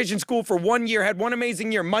shit division school for 1 year, had one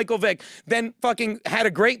amazing year, Michael Vick, then fucking had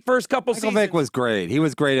a great first couple seasons. Michael Vick was great. He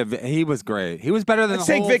was great. He was great. He was better than Let's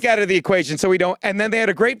take Vick out of the equation so we don't. And then they had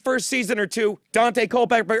a great first season or two, Dante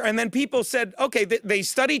Culpepper, and then people said, okay, they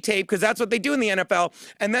study tape because that's what they do in the NFL.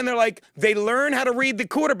 And then they're like, they learn how to read the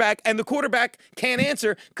quarterback, and the quarterback can't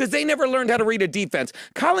answer because they never learned how to read a defense.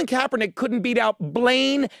 Colin Kaepernick couldn't beat out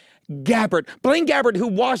Blaine Gabbert. Blaine Gabbert, who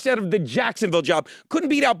washed out of the Jacksonville job, couldn't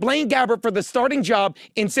beat out Blaine Gabbert for the starting job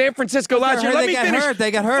in San Francisco last year. Let me finish. They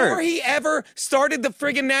got hurt. Before he ever started the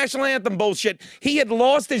friggin' national anthem bullshit, he had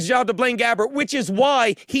lost his job to Blaine Gabbert, which is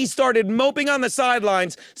why he started moping on the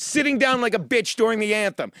sidelines, sitting down like a bitch during the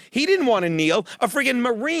anthem. He didn't want to kneel. A friggin'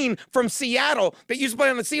 Marine from Seattle that used to play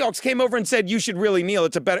on the Seahawks came over and said, you should really kneel.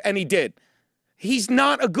 It's a better, and he did. He's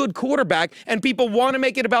not a good quarterback, and people want to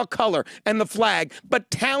make it about color and the flag, but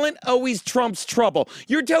talent always trumps trouble.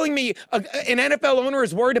 You're telling me an NFL owner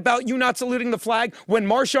is worried about you not saluting the flag when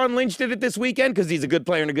Marshawn Lynch did it this weekend because he's a good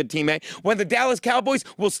player and a good teammate, when the Dallas Cowboys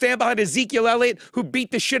will stand behind Ezekiel Elliott, who beat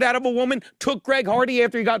the shit out of a woman, took Greg Hardy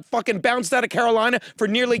after he got fucking bounced out of Carolina for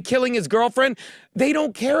nearly killing his girlfriend. They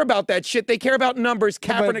don't care about that shit. They care about numbers.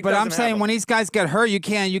 Kaepernick but I'm saying when these guys get hurt, you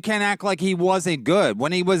can't act like he wasn't good.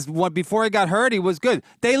 Before he got hurt, he was good.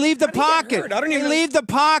 They leave the pocket. They leave the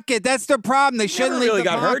pocket. That's their problem. They shouldn't leave the pocket.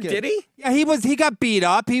 He really got hurt, did he? Yeah, he got beat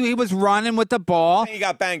up. He was running with the ball. He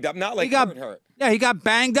got banged up, not like he got hurt. Yeah, he got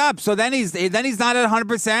banged up. So then he's not at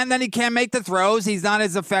 100%. Then he can't make the throws. He's not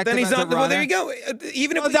as effective. Then he's not. Well, there you go.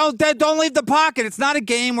 Even if don't leave the pocket. It's not a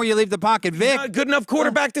game where you leave the pocket. Vic, not a good enough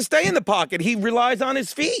quarterback to stay in the pocket. He relies on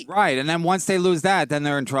his feet. Right, and then once they lose that, then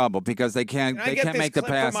they're in trouble because they can't make the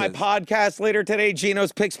passes. For my podcast later today,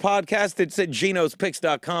 Geno's Picks podcast. It's at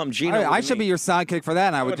genospicks.com. I should be your sidekick for that.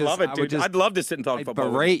 And I would love it, dude. I'd love to sit and talk football.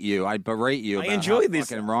 I'd berate you. I enjoy this.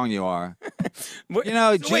 Fucking wrong you are. Wait,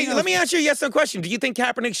 let me ask you a yes or no question. Do you think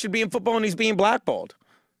Kaepernick should be in football and he's being blackballed?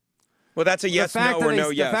 Well, that's a yes, no, or no,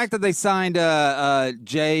 yes. The fact that they signed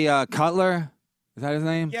Jay Cutler, Is that his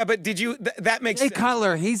name? Yeah, but did you? That makes Jay sense.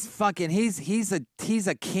 Cutler, he's fucking, he's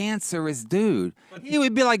a cancerous dude. He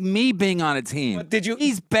would be like me being on a team. But did you?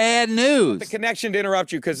 He's bad news. The connection to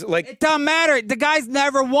interrupt you because like It doesn't matter. The guy's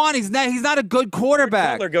never won. He's not a good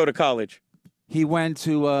quarterback. Cutler go to college. He went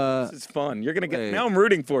to. This is fun. You're gonna get. Wait. Now I'm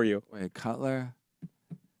rooting for you. Wait, Cutler.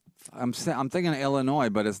 I'm thinking of Illinois,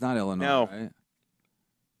 but it's not Illinois. No. Right?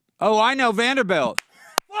 Oh, I know Vanderbilt.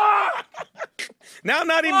 Now,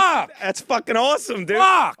 not even. Fuck. That's fucking awesome, dude.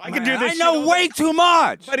 Fuck, I can do this. I know shit way too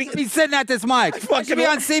much. But He's sitting at this mic. I should be fucking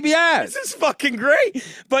on CBS. This is fucking great.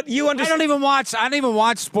 But you I understand. don't even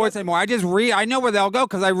watch sports anymore. I just read. I know where they'll go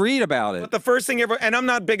because I read about it. But the first thing ever, and I'm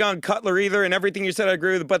not big on Cutler either, and everything you said I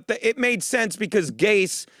agree with, but it made sense because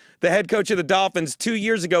Gase, the head coach of the Dolphins 2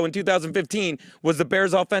 years ago in 2015, was the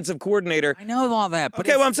Bears' offensive coordinator. I know all that. But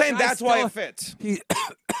Okay, well, I'm saying that's why it fits.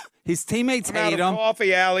 His teammates I'm out hate of him.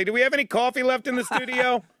 coffee, Allie. Do we have any coffee left in the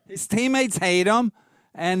studio? His teammates hate him,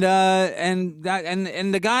 and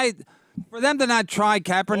the guy, for them to not try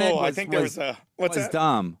Kaepernick, I think there was a what's was that?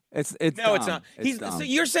 dumb. It's No, dumb. it's not. It's dumb. So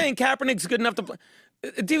you're saying Kaepernick's good enough to play?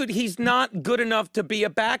 Dude, he's not good enough to be a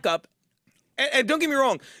backup. And don't get me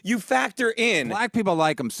wrong, you factor in. Black people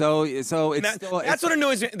like him, so it's That's what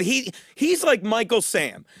annoys me. He's like Michael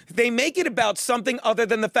Sam. They make it about something other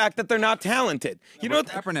than the fact that they're not talented. You know,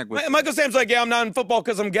 Kaepernick was- Michael Sam's like, yeah, I'm not in football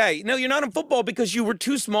because I'm gay. No, you're not in football because you were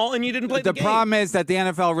too small and you didn't play the game. The problem is that the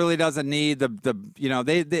NFL really doesn't need the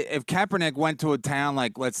they if Kaepernick went to a town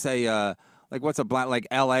like, let's say like what's a black, like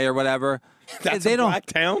LA or whatever, That's they a don't. black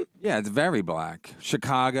town? Yeah, it's very black.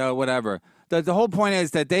 Chicago, whatever. The whole point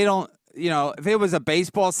is that they don't. You know, if it was a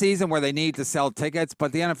baseball season where they need to sell tickets,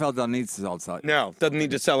 but the NFL doesn't need to sell tickets. No, doesn't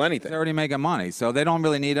need to sell anything. They're already making money, so they don't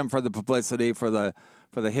really need them for the publicity, for the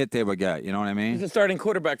hit they would get. You know what I mean? He's the starting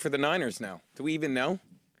quarterback for the Niners now. Do we even know?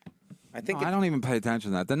 I think I don't even pay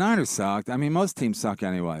attention to that. The Niners sucked. I mean, most teams suck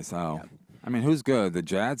anyway. So, I mean, who's good? The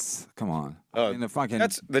Jets? Come on. I mean, the fucking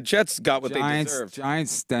the Jets got what they deserved.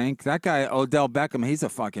 Giants stink. That guy Odell Beckham, he's a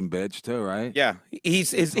fucking bitch too, right? Yeah,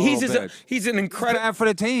 he's an incredible bad for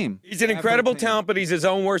the team. He's an incredible talent, but he's his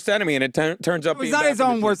own worst enemy, and it turns up. He's not his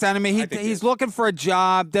own worst enemy. He's looking for a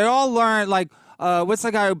job. They all learn like what's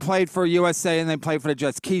the guy who played for USA and then played for the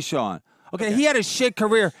Jets? Keyshawn. Okay, he had a shit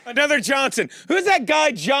career. Another Johnson. Who's that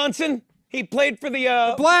guy Johnson? He played for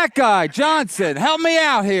the black guy Johnson. Help me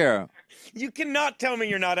out here. You cannot tell me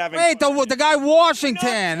you're not having. Wait, the guy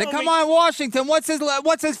Washington. Come on, Washington. What's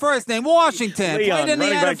his first name? Washington. Leon, Played in the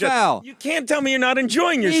NFL. You can't tell me you're not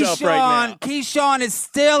enjoying yourself right now. Keyshawn is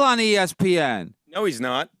still on ESPN. No, he's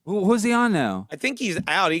not. Who's he on now? I think he's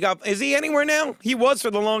out. Is he anywhere now? He was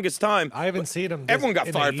for the longest time. I haven't seen him. Everyone got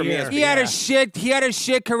fired from ESPN. He had a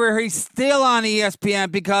shit career. He's still on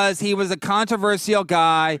ESPN because he was a controversial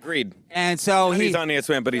guy. Agreed. And so he's on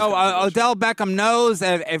ESPN, but he's Odell Beckham knows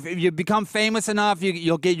that if you become famous enough,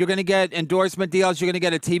 you're going to get endorsement deals. You're going to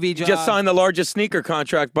get a TV job. Just signed the largest sneaker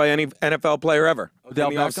contract by any NFL player ever. Odell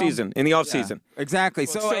in the Beckham? In the offseason. Exactly.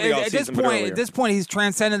 Well, so at this point, he's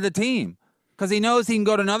transcended the team. Because he knows he can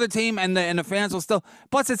go to another team and the fans will still.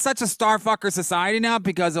 Plus, it's such a starfucker society now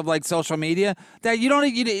because of like social media that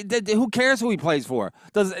who cares who he plays for?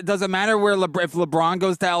 Does it matter if LeBron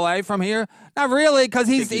goes to LA from here? Not really, because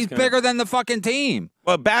he's bigger than the fucking team.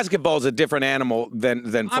 Well, basketball is a different animal than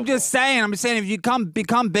football. I'm just saying if you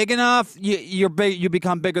become big enough, you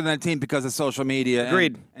become bigger than a team because of social media.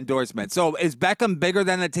 Agreed. And endorsement. So is Beckham bigger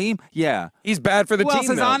than the team? Yeah. He's bad for the team. Who else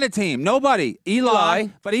is on the team? Nobody. Eli.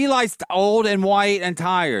 But Eli's old and white and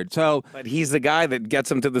tired. So. But he's the guy that gets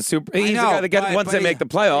them to the Super. He's the guy that gets them once they make the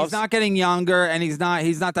playoffs. He's not getting younger, and he's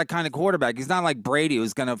not that kind of quarterback. He's not like Brady,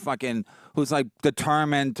 who's like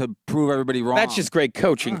determined to prove everybody wrong. That's just great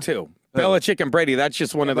coaching too. Belichick and Brady, that's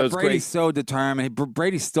just one of those Brady's so determined.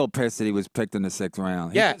 Brady's still pissed that he was picked in the 6th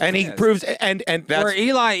round. He proves and that's where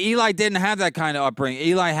Eli didn't have that kind of upbringing.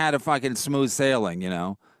 Eli had a fucking smooth sailing, you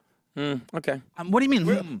know. Okay. What do you mean?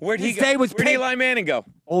 Where'd he go? Where'd Eli Manning go?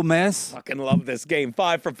 Ole Miss. Fucking love this game.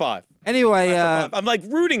 5 for 5. Anyway, I'm like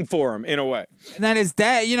rooting for him in a way. And then his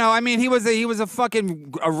dad, he was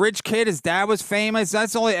a rich kid. His dad was famous.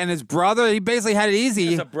 That's only, and his brother, he basically had it easy.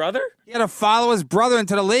 His brother? He had to follow his brother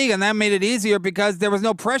into the league, and that made it easier because there was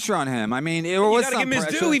no pressure on him. I mean, it was some pressure. You gotta give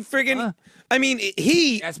him his due. He friggin'. I mean,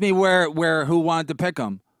 he asked me who wanted to pick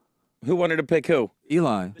him. Who wanted to pick who?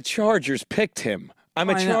 Eli. The Chargers picked him. I'm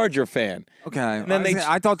a Charger fan. Okay. And then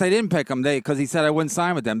I thought they didn't pick him because he said I wouldn't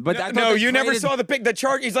sign with them. But no, you never saw the pick. The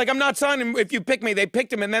Charger. He's like, I'm not signing if you pick me. They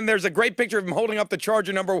picked him, and then there's a great picture of him holding up the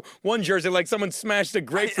Charger #1 jersey like someone smashed a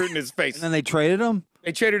grapefruit in his face. And then they traded him?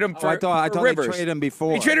 They traded him for, I thought Rivers. they traded him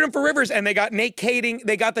before. They traded him for Rivers, and they got Nate Kading.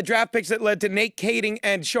 They got the draft picks that led to Nate Kading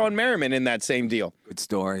and Sean Merriman in that same deal. Good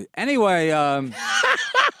story. Anyway, I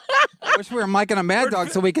wish we were Mike and a Mad Dog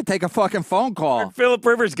so we could take a fucking phone call. Where'd Phillip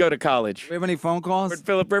Rivers go to college? Do we have any phone calls? Where'd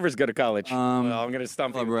Phillip Rivers go to college? Well, I'm going to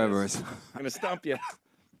stump you. Phillip Rivers. I'm going to stump you.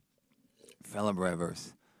 Phillip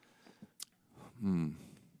Rivers. I'm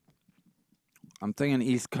thinking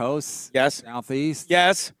East Coast. Yes. Southeast.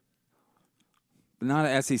 Yes. But not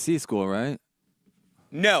an SEC school, right?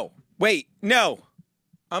 No. Wait. No.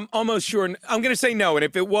 I'm almost sure. I'm going to say no, and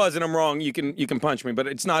if it was and I'm wrong, you can punch me. But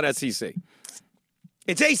it's not SEC.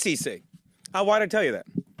 It's ACC. Why did I tell you that?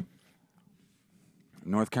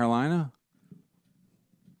 North Carolina?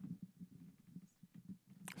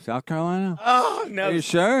 South Carolina? Oh no. Are you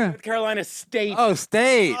sure? North Carolina State. Oh,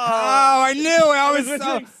 State. Oh, I knew. I was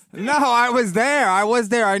No, I was there.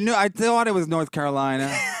 I knew. I thought it was North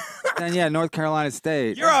Carolina. Then yeah, North Carolina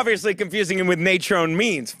State. You're obviously confusing him with Natrone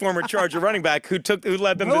Means, former Charger running back who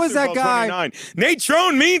led them to Super Bowl 29.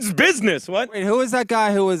 Natrone Means business. What? Wait, who was that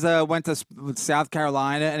guy who went to South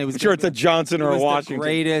Carolina and it was? I'm sure it's a Johnson or a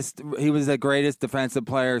Washington. He was the greatest defensive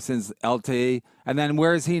player since LT. And then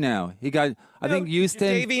where is he now? He got, I think, Houston.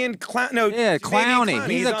 Davian Clowney. Yeah, Clowney.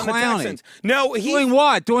 He's a Clowney. No, doing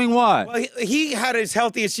what? Doing what? Well, he had his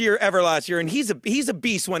healthiest year ever last year, and he's a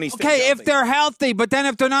beast when he's okay. If they're healthy, but then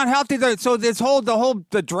if they're not healthy, so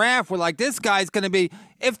the draft, we're like, this guy's going to be.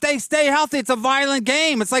 If they stay healthy, it's a violent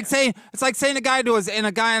game. It's like saying a guy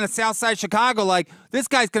in the South Side of Chicago, like this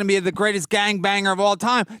guy's going to be the greatest gangbanger of all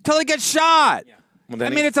time till he gets shot. Yeah. Well, I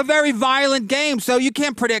mean, it's a very violent game, so you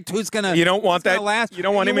can't predict who's gonna. You don't want that. Last. You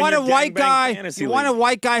don't want him in your white guy. Fantasy You want a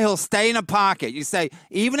white guy who'll stay in a pocket. You say,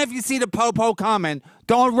 even if you see the popo coming,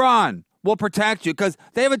 don't run. We'll protect you because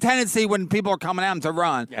they have a tendency when people are coming at them to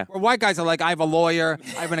run. Yeah. Where white guys are like, I have a lawyer,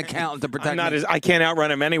 I have an accountant to protect me. I can't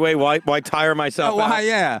outrun him anyway. Why tire myself out?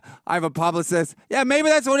 Yeah. I have a publicist. Yeah, maybe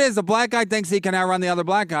that's what it is. The black guy thinks he can outrun the other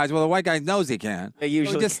black guys. Well, the white guy knows he can. Yeah,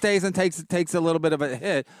 usually. So he just stays and takes a little bit of a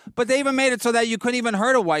hit. But they even made it so that you couldn't even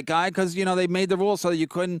hurt a white guy because they made the rules so that you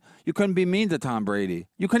couldn't be mean to Tom Brady.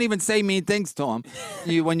 You couldn't even say mean things to him.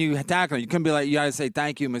 When you tackle him, you couldn't be like, you gotta say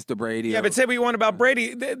thank you, Mr. Brady. Yeah, but say what you want about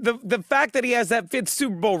Brady. The fact that he has that fifth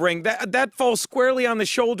Super Bowl ring, that falls squarely on the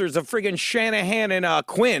shoulders of friggin' Shanahan and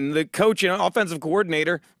Quinn, the coach and offensive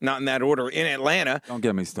coordinator, not in that order, in Atlanta. Don't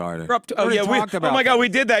get me started. Oh my God, we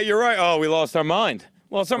did that. You're right. Oh, we lost our mind.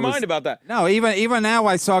 Lost our mind about that. No, even now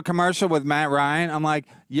I saw a commercial with Matt Ryan. I'm like,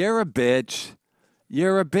 you're a bitch.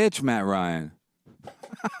 You're a bitch, Matt Ryan.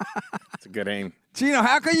 That's a good aim. Gino,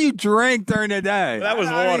 how can you drink during the day? That was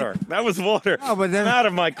water. That was water. No, but then, I'm out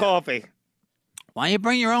of my coffee. Why don't you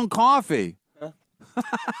bring your own coffee? Some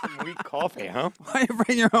weak coffee, huh? Why don't you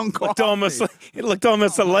bring your own coffee? It looked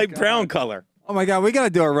almost a light brown color. Oh my God, we got to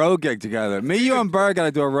do a road gig together. Me, you, and Bird got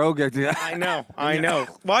to do a road gig together. I know.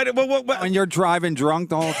 Why? What? When you're driving drunk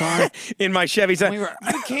the whole time? In my Chevy. You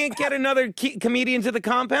can't get another comedian to the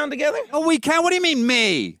compound together? Oh, we can? What do you mean,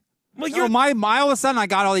 me? Well, all of a sudden, I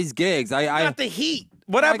got all these gigs. I got the heat.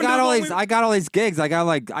 What happened? I got all these gigs. I was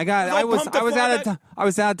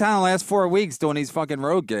out of town the last 4 weeks doing these fucking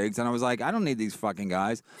road gigs, and I was like, I don't need these fucking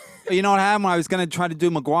guys. But you know what happened? I was gonna try to do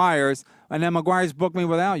McGuire's, and then McGuire's booked me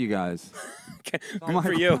without you guys. Good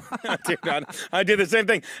for you. Dear God, I did the same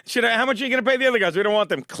thing. How much are you gonna pay the other guys? We don't want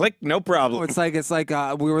them. Click, no problem. Oh, it's like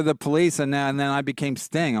we were the police, and then I became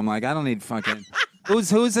Sting. I'm like, I don't need fucking.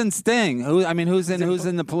 Who's in Sting? Who's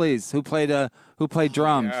in the police? Who played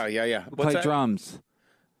drums? Yeah. Who played drums?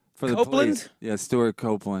 For the Copeland? Police. Yeah, Stuart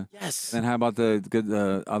Copeland. Yes. And how about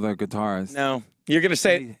the other guitarist? No. You're going to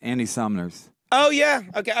say Andy Sumners. Oh, yeah.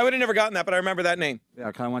 Okay, I would have never gotten that, but I remember that name. Yeah,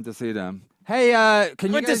 I kind of went to see them. Hey,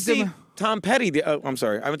 can you guys see Tom Petty? I'm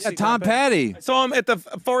sorry. I went to see Tom Petty. I saw him at the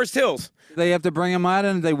Forest Hills. They have to bring him out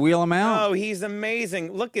and they wheel him out? Oh, he's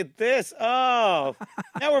amazing. Look at this. Oh,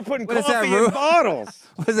 now we're putting coffee in bottles.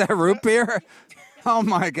 Was that root beer? Oh,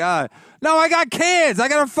 my God. No, I got kids. I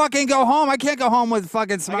got to fucking go home. I can't go home with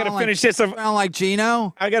fucking smelling like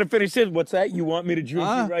Gino. I got to finish this. What's that? You want me to drink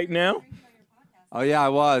you right now? Oh, yeah, I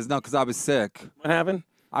was. No, because I was sick. What happened?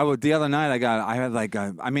 The other night I had like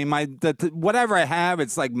whatever I have,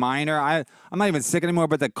 it's like minor. I'm not even sick anymore,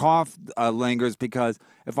 but the cough lingers because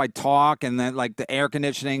if I talk and then like the air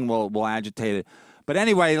conditioning will agitate it. But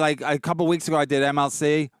anyway, like a couple weeks ago I did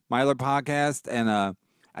MLC, my other podcast, and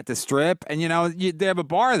at the Strip, and they have a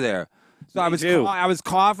bar there. So I was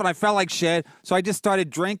coughing. I felt like shit. So I just started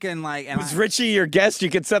drinking. Was Richie your guest? You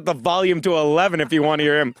could set the volume to 11 if you want to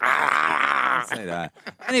hear him. say that.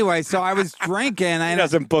 Anyway, so I was drinking. He And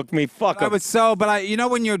doesn't book me. Fuck I him. was but you know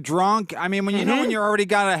when you're drunk. I mean, when you know when you're already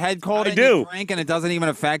got a head cold and you drink and it doesn't even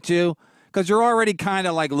affect you because you're already kind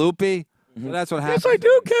of like loopy. So that's what happens. Yes, I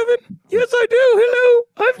do, Kevin. Yes, I do. Hello,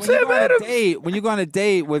 I'm When Sam you go on Adams. a date, when you go on a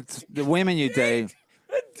date with the women you date,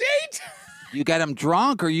 A date? you get them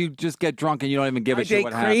drunk or you just get drunk and you don't even give a I shit date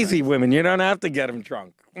what crazy happens. women. You don't have to get them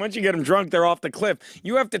drunk. Once you get them drunk, they're off the cliff.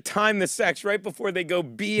 You have to time the sex right before they go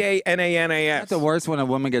BANANAS. That's the worst when a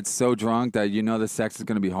woman gets so drunk that you know the sex is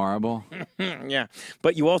going to be horrible. Yeah,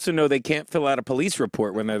 but you also know they can't fill out a police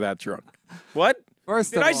report when they're that drunk. What?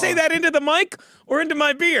 First Did of I all, say that into the mic or into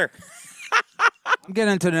my beer? I'm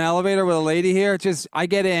getting into an elevator with a lady here. I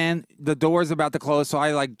get in, the door's about to close, so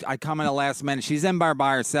I come in the last minute. She's in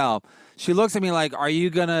by herself. She looks at me like, what are you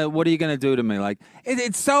gonna do to me? Like,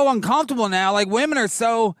 it's so uncomfortable now. Like, women are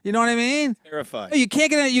so, you know what I mean? Terrified. You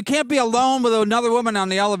can't be alone with another woman on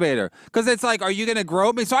the elevator because it's like, are you gonna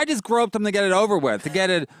grope me? So I just groped them to get it over with, to get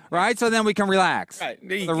it right, so then we can relax. Right.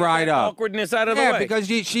 The You get ride that up. awkwardness out of the Yeah, way. because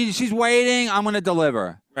she's waiting. I'm gonna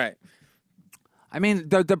deliver. Right. I mean,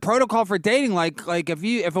 the protocol for dating, like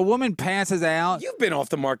if a woman passes out. You've been off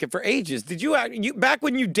the market for ages. Did you back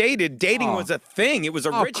when you dated, dating was a thing. It was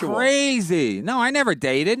a ritual. Crazy. No, I never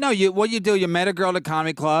dated. No, what you do, you met a girl at a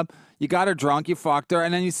comedy club, you got her drunk, you fucked her,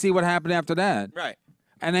 and then you see what happened after that. Right.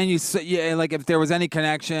 And then like if there was any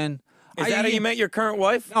connection. Is that how you met your current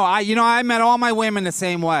wife? No, I met all my women the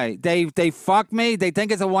same way. They fuck me, they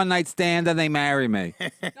think it's a one-night stand, and they marry me. No,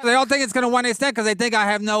 they don't think it's gonna one-night stand because they think I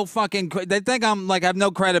have no they think I'm like have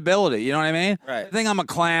no credibility, you know what I mean? Right. They think I'm a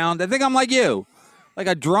clown. They think I'm like you. Like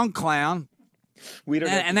a drunk clown. We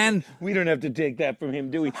don't we don't have to take that from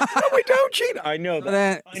him, do we? No, we don't cheat. I know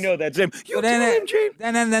that. I know that's him. You didn't cheat.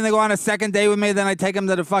 Then they go on a second date with me, then I take them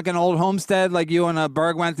to the fucking old homestead like you and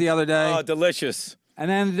Berg went the other day. Oh, delicious. And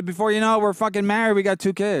then before you know it, we're fucking married. We got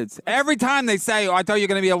 2 kids. Every time they say, I thought you were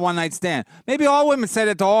going to be a one-night stand. Maybe all women say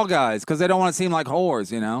that to all guys because they don't want to seem like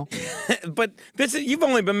whores, you know? But you've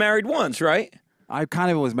only been married once, right? I kind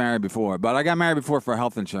of was married before, but I got married before for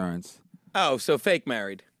health insurance. Oh, so fake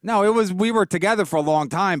married. No, we were together for a long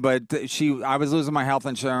time, but I was losing my health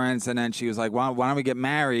insurance, and then she was like, why don't we get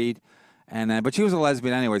married? And but she was a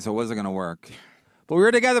lesbian anyway, so it wasn't going to work. But we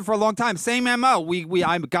were together for a long time. Same MO.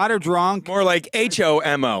 I got her drunk. More like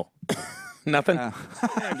HOMO. Nothing?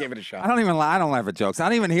 I gave it a shot. I don't laugh at jokes. I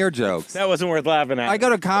don't even hear jokes. That wasn't worth laughing at. I go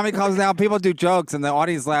to comedy clubs now. People do jokes, and the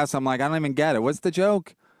audience laughs. I'm like, I don't even get it. What's the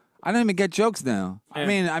joke? I don't even get jokes now. Yeah.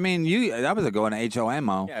 I mean, that was a good one,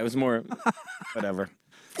 HOMO. Yeah, it was more, whatever.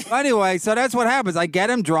 But anyway, so that's what happens. I get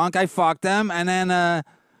him drunk. I fuck them, and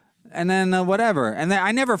then whatever. And then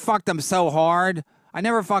I never fucked them so hard. I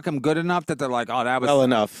never fuck them good enough that they're like, oh, that was well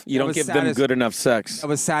enough. You don't give them good enough sex. That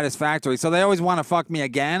was satisfactory. So they always want to fuck me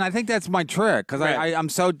again. I think that's my trick because Right. I'm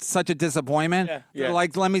such a disappointment. Yeah. They're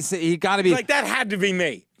like, let me see. He got to be Like, that had to be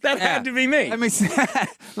me. That had to be me. Let me see.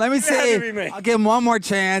 Let me see. had to be me. I'll give him one more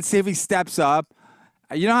chance. See if he steps up.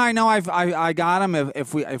 You know how I know I got him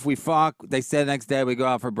if we fuck. They said next day we go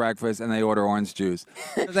out for breakfast and they order orange juice.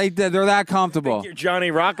 They're that comfortable. You're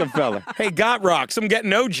Johnny Rockefeller. Hey, got rocks. I'm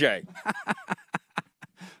getting OJ.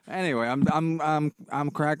 Anyway,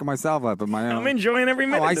 I'm cracking myself up at my own. I'm enjoying every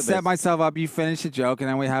minute. I of set this. myself up. You finish the joke and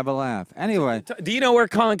then we have a laugh. Anyway, Do you know where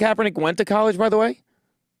Colin Kaepernick went to college, by the way?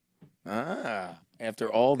 Ah,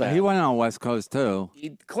 after all that. he went on West Coast too.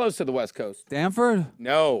 Close to the West Coast. Stanford?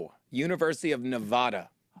 No, University of Nevada.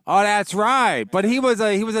 Oh, that's right. But he was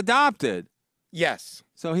adopted. Yes.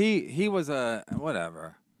 So he was a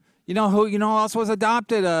whatever. You know who else was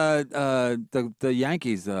adopted? The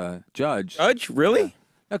Yankees judge. Judge? Really?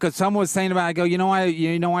 Because someone was saying about it, I go, you know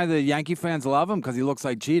why the Yankee fans love him? Because he looks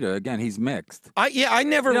like Jeter. Again, he's mixed. I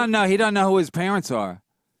never. He don't know who his parents are.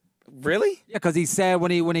 Really? Yeah, because he said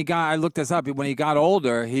when he got, I looked this up. When he got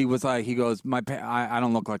older, he was like, he goes, I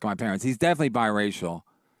don't look like my parents. He's definitely biracial.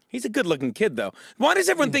 He's a good-looking kid, though. Why does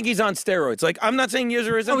everyone think he's on steroids? Like, I'm not saying yours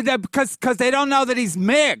or isn't. No, because they don't know that he's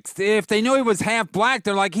mixed. If they knew he was half black,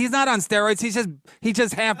 they're like, he's not on steroids. He's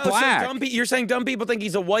just half black. So you're saying dumb people think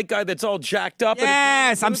he's a white guy that's all jacked up?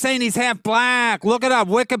 Yes, I'm saying he's half black. Look it up.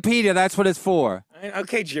 Wikipedia. That's what it's for.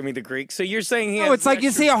 Okay, Jimmy the Greek. So you're saying he? No, it's like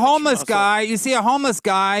you see a homeless guy. You see a homeless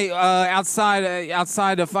guy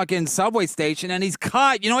outside a fucking subway station, and he's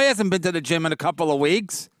cut. You know, he hasn't been to the gym in a couple of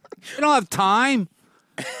weeks. You don't have time.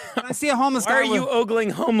 I see a homeless guy. Why are you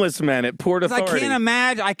ogling homeless men at Port Authority? I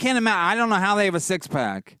can't imagine. I don't know how they have a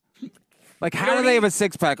six-pack. Like, how do they have a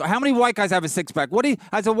six-pack? How many white guys have a six-pack?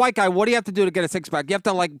 As a white guy, what do you have to do to get a six-pack? You have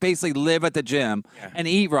to, like, basically live at the gym and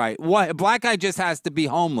eat right. A black guy just has to be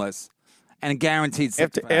homeless and guaranteed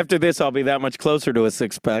six-pack. After this, I'll be that much closer to a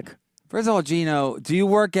six-pack. First of all, Geno, do you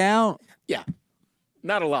work out? Yeah,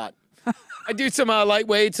 not a lot. I do some light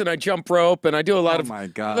weights and I jump rope and I do a lot of. Oh my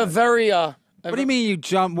God! A very. What do you mean you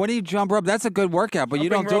jump? What do you jump rope? That's a good workout, but you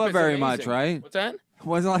don't do it very much, right? What's that?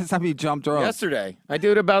 When's the last time you jumped rope? Yesterday. I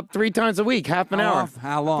do it about 3 times a week, half an hour.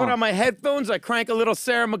 How long? I put on my headphones. I crank a little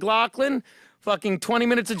Sarah McLachlan. Fucking 20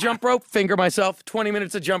 minutes of jump rope, finger myself. 20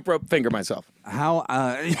 minutes of jump rope, finger myself. How?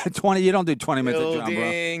 20? You don't do 20 minutes of jump rope.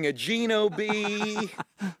 Building a Geno B.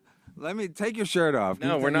 Let me take your shirt off.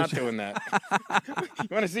 No, we're not doing that. You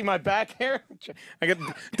want to see my back hair?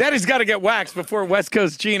 Daddy's got to get waxed before West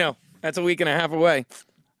Coast Geno. That's a week and a half away.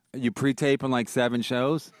 You pre-taping like 7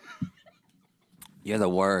 shows? You're the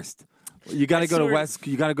worst. You got to go to West.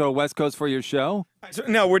 You got to go to West Coast for your show.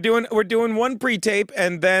 No, we're doing one pre-tape,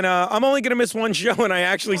 and then I'm only gonna miss 1 show. And I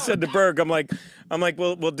actually said to Berg, I'm like,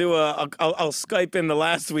 we'll do I'll Skype in the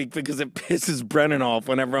last week because it pisses Brennan off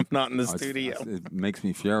whenever I'm not in the studio. It makes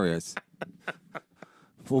me furious.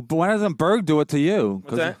 Well, but why doesn't Berg do it to you?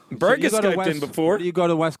 What's that? Berg has Skyped in before. What do you go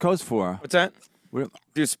to West Coast for? What's that?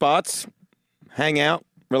 Do spots, hang out,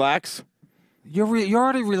 relax. You're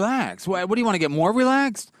already relaxed. What do you want to get more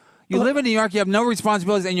relaxed? You live in New York, you have no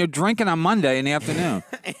responsibilities, and you're drinking on Monday in the afternoon.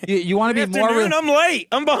 You want to be more I'm late.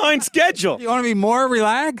 I'm behind schedule. You want to be more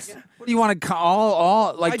relaxed? Yeah. What do you want to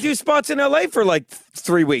all like? I do spots in LA for like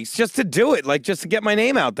 3 weeks just to do it, like just to get my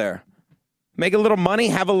name out there. Make a little money,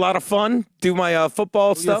 have a lot of fun, do my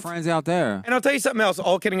football stuff. Your friends out there. And I'll tell you something else,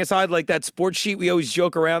 all kidding aside, like that sports sheet we always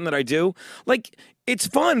joke around that I do. Like, it's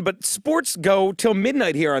fun, but sports go till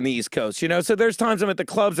midnight here on the East Coast, you know? So there's times I'm at the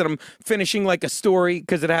clubs and I'm finishing like a story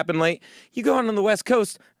because it happened late. You go on the West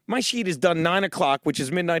Coast, my sheet is done 9 o'clock, which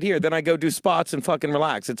is midnight here. Then I go do spots and fucking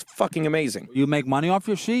relax. It's fucking amazing. You make money off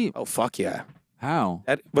your sheet? Oh, fuck yeah. How?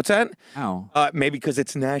 What's that? How? Maybe because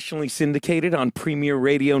it's nationally syndicated on premier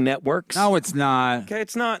radio networks. No, it's not. Okay,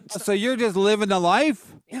 it's not. So you're just living the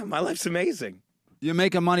life? Yeah, my life's amazing. You're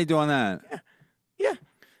making money doing that? Yeah.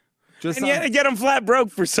 Just and yet I'm flat broke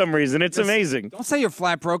for some reason. It's amazing. Don't say you're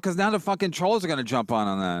flat broke, because now the fucking trolls are going to jump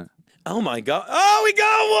on that. Oh, my God. Oh, we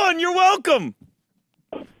got one. You're welcome.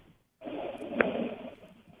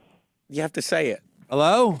 You have to say it.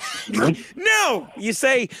 Hello? No! You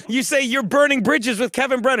say you're burning bridges with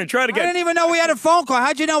Kevin Brennan. Try it again. I didn't even know we had a phone call.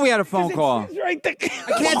 How'd you know we had a phone call? It's right there.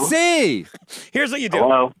 I can't see. Here's what you do.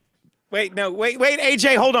 Hello? Wait,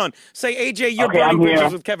 AJ, hold on. Say, AJ, you're burning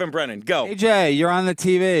bridges with Kevin Brennan. Go. AJ, you're on the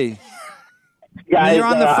TV. Guys, you're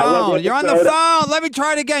on the phone. You're on the phone. Let me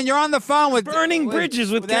try it again. You're on the phone with burning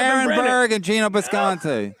bridges with Kevin Aaron Brennan. Berg and Geno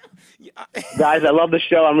Bisconte. Guys, I love the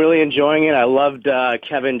show. I'm really enjoying it. I loved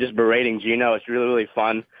Kevin just berating Geno. It's really, really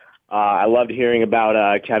fun. I loved hearing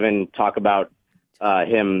about Kevin talk about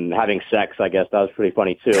him having sex, I guess. That was pretty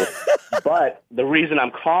funny, too. But the reason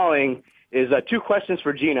I'm calling is 2 questions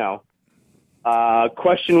for Geno.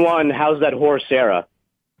 Question 1, how's that whore, Sarah?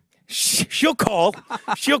 She'll call.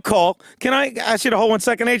 She'll call. Can I ask you to hold 1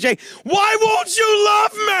 second, AJ? Why won't you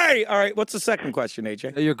love me? All right, what's the second question,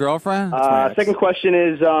 AJ? Your girlfriend? Second question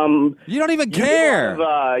is... you don't even care.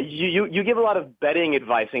 You give a lot of betting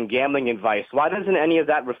advice and gambling advice. Why doesn't any of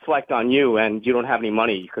that reflect on you and you don't have any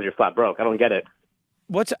money because you're flat broke? I don't get it.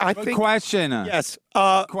 Good question. Yes.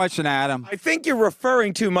 Question, Adam. I think you're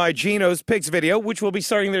referring to my Geno's Picks video, which will be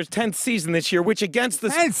starting their 10th season this year, which against the...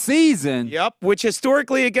 10th season? Yep, which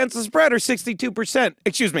historically against the spread are 62%.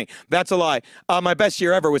 Excuse me, that's a lie. My best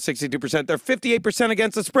year ever was 62%. They're 58%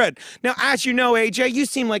 against the spread. Now, as you know, AJ, you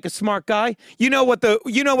seem like a smart guy. You know what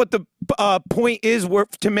the point is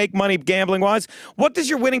to make money gambling-wise? What does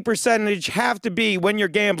your winning percentage have to be when you're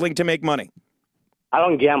gambling to make money? I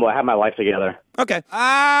don't gamble. I have my life together. Okay.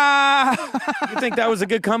 You think that was a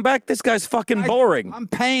good comeback? This guy's fucking boring. I'm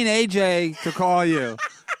paying AJ to call you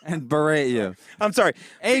and berate you. I'm sorry.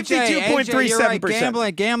 AJ, 52.37%.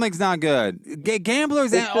 Right. Gambling's not good.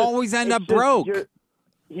 Gamblers always end up broke.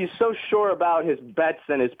 He's so sure about his bets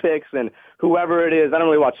and his picks and whoever it is. I don't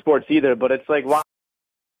really watch sports either, but it's like, why?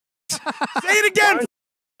 Say it again.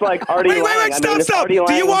 Like Artie Lang. Wait, stop. Do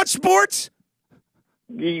you watch sports?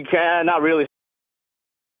 You can, not really.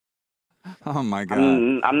 Oh, my God.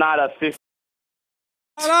 I'm not a 50.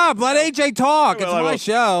 Shut up. Let AJ talk. It's my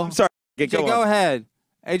show. I'm sorry. Go ahead.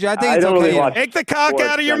 AJ, I think it's don't okay. really Take the cock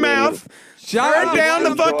out of your mouth. Turn down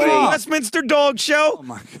the fucking Westminster Dog Show. Oh,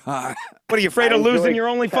 my God. What, are you afraid of losing your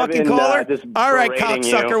only fucking caller? All right,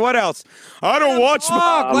 cocksucker. What else? I don't watch.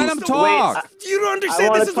 Let him talk. You don't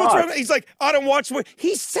understand. This is what's wrong. He's like, I don't watch.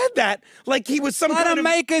 He said that like he was some Let kind him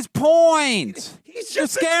of... make his point. He He's You're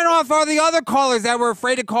just scaring off all the other callers that were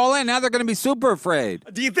afraid to call in. Now they're going to be super afraid.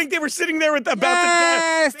 Do you think they were sitting there with about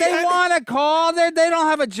Yes, the they want to call. They don't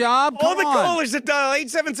have a job. all Come the on. callers that dial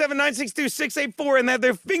 877-962-684 and have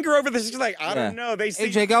their finger over this? Like, I don't know. They see.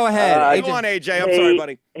 AJ, go ahead. Go on, AJ. I'm sorry,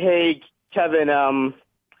 buddy. Hey, Kevin.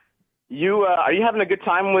 You are you having a good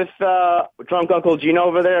time with drunk Uncle Geno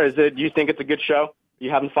over there? Do you think it's a good show? You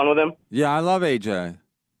having fun with him? Yeah, I love AJ.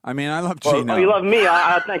 I mean, I love Oh, Geno. you love me?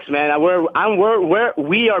 Thanks, man.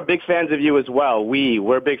 We are big fans of you as well.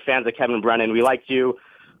 We're big fans of Kevin Brennan. We like you.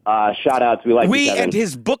 Shout outs. We like you, Kevin. And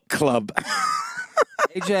his book club.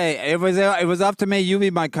 AJ, it was up to me. You be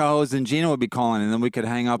my co-host, and Geno would be calling, and then we could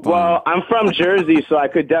hang up on Well, I'm from Jersey, so I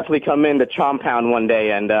could definitely come in to Chompound one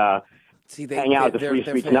day and hang out at the Free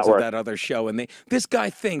Speech fans Network. of that other show, and this guy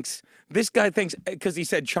thinks because he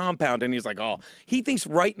said Chompound, and he's like, oh, he thinks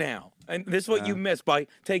right now, and this is what you miss by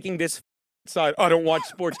taking this side. I don't watch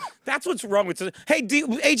sports. That's what's wrong with. Hey,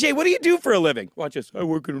 AJ, what do you do for a living? Watch this. I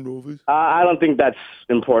work in an office. I don't think that's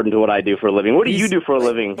important to what I do for a living. What do you do for a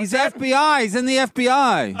living? He's FBI. He's in the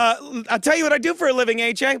FBI. I'll tell you what I do for a living,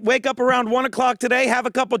 AJ. Wake up around 1 o'clock today, have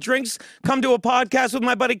a couple drinks, come to a podcast with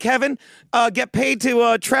my buddy Kevin, get paid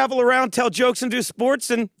to travel around, tell jokes, and do sports,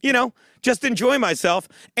 and, just enjoy myself,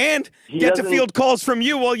 and get to field calls from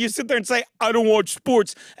you while you sit there and say, I don't watch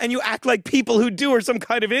sports, and you act like people who do are some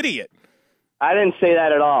kind of idiot. I didn't say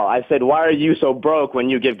that at all. I said, why are you so broke when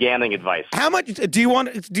you give gambling advice? How much do you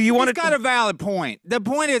want? He's got a valid point. The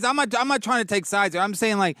point is, I'm not trying to take sides here. I'm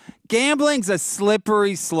saying, like, gambling's a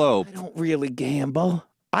slippery slope. I don't really gamble.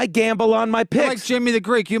 I gamble on my picks. You're like Jimmy the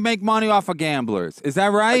Greek. You make money off of gamblers. Is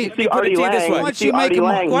that right? Let me put it to you this way.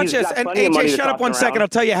 Watch this. And AJ, shut up 1 second. I'll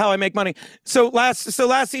tell you how I make money. So last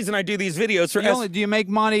season, I do these videos for. Do you make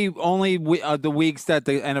money only the weeks that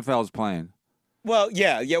the NFL is playing? Well,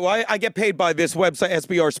 yeah. Well, I get paid by this website,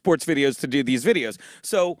 SBR Sports Videos, to do these videos.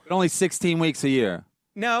 So only 16 weeks a year.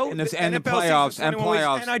 No, and the playoffs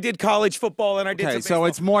and I did college football, and I did. Okay, so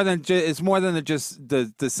it's more than just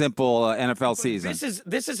the simple NFL season.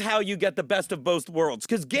 This is how you get the best of both worlds,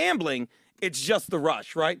 because gambling, it's just the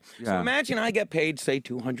rush, right? Yeah. So imagine I get paid, say,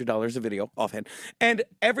 $200 a video offhand, and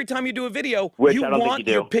every time you do a video, Which you I don't think want you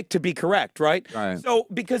do. your pick to be correct, right? Right. So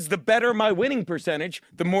because the better my winning percentage,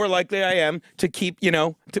 the more likely I am to keep,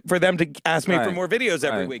 for them to ask me for more videos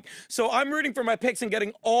every week. So I'm rooting for my picks and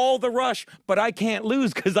getting all the rush, but I can't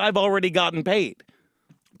lose because I've already gotten paid.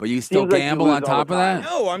 But you still gamble on top of that?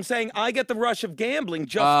 No, I'm saying I get the rush of gambling.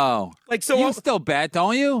 So you still bet,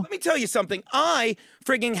 don't you? Let me tell you something. I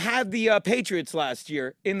frigging had the Patriots last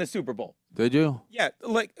year in the Super Bowl. Did you? Yeah,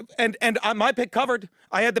 and my pick covered.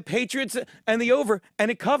 I had the Patriots and the over, and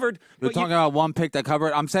it covered. You're talking about one pick that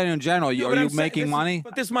covered. I'm saying in general, are you making money?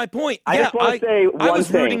 But this is my point. I just want to say one thing. I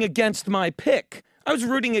was rooting against my pick. I was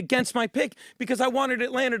rooting against my pick because I wanted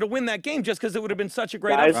Atlanta to win that game just because it would have been such a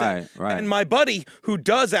great upset. Right. And my buddy, who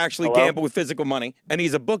does actually gamble with physical money, and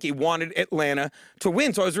he's a bookie, wanted Atlanta to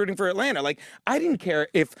win, so I was rooting for Atlanta. Like, I didn't care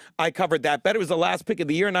if I covered that bet. It was the last pick of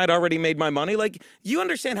the year, and I'd already made my money. Like, you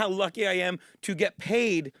understand how lucky I am to get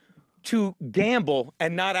paid to gamble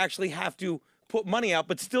and not actually have to put money out,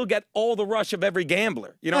 but still get all the rush of every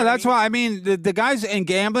gambler. You know what that's I mean? why. I mean, the guys in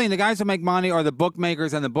gambling, the guys who make money are the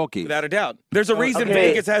bookmakers and the bookies. Without a doubt. There's a reason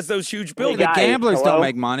Vegas has those huge buildings. The gamblers don't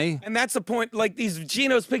make money. And that's the point. Like these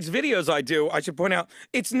Geno's Picks videos I do, I should point out,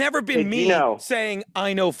 it's never been me saying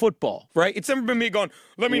I know football, right? It's never been me going,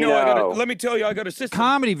 let me tell you I got a system.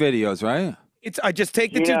 Comedy videos, right? I just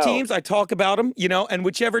take the two teams, I talk about them, and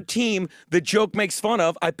whichever team the joke makes fun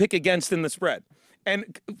of, I pick against in the spread.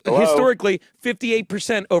 And historically,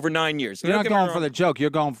 58% over 9 years. You're not going for the joke.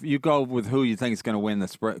 You go with who you think is going to win the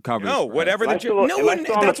spread. No, whatever the joke. No one.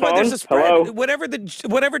 That's why there's a spread. Hello? Whatever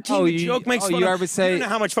team the joke makes fun of. You don't know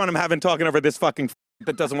how much fun I'm having talking over this fucking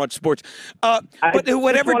that doesn't watch sports. But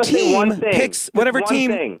whatever team picks, whatever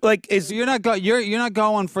team like is. You're not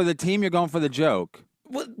going for the team. You're going for the joke.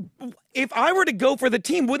 Well, if I were to go for the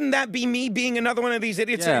team, wouldn't that be me being another one of these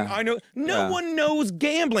idiots saying, I know? No one knows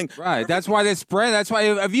gambling. Right. That's why they spread. That's why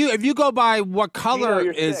if you go by what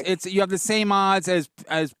color you have the same odds as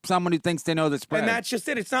someone who thinks they know the spread. And that's just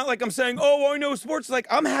it. It's not like I'm saying, I know sports. Like,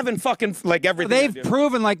 I'm having fucking, like, everything. They've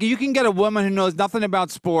proven, like, you can get a woman who knows nothing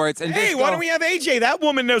about sports. And hey, why don't we have AJ? That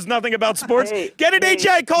woman knows nothing about sports. Get it, AJ.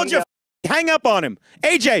 I called you. Hang up on him.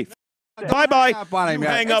 AJ. Bye-bye. up on him, You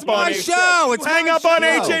man. hang It's up on my AJ. show. It's Hang my up on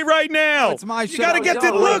show. AJ right now. It's my You show. got to get to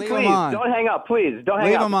Don't look. leave Please, him on. don't hang up, please. Don't hang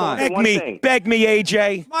Leave up. him on. Beg One me. thing. Beg me,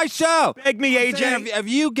 AJ. My show. Beg me, I'm saying, AJ. If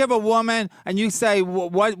you give a woman and you say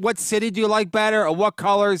what city do you like better, or what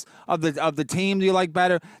colors of the team do you like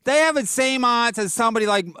better, they have the same odds as somebody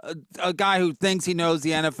like a guy who thinks he knows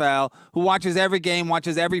the NFL, who watches every game,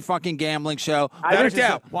 watches every fucking gambling show,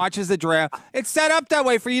 watches the draft. It's set up that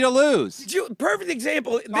way for you to lose. Perfect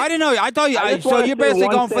example. I didn't know. I thought you. I just So wanna you're say basically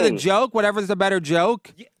one going for the thing. joke, whatever's the better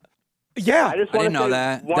joke. Yeah. I just I want didn't to know say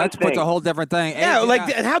that. one That puts thing. a whole different thing. Yeah, Hey, like,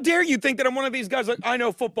 how dare you think that I'm one of these guys like, I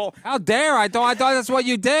know football. how dare I thought that's what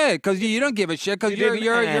you did, because you don't give a shit, because you're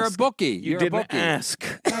a ask. bookie. You You're didn't a bookie. ask.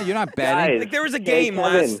 No, you're not betting. Guys, Like, there was a hey, game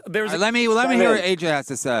Kevin. there was All a, right, let me hear what AJ has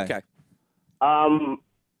to say. Okay.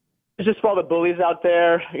 Just for all the bullies out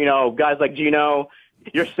there, guys like Geno,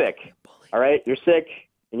 you're sick. All right, you're sick,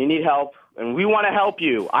 and you need help, and we want to help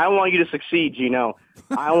you. I want you to succeed, Geno.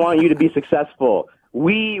 I want you to be successful.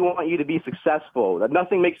 We want you to be successful.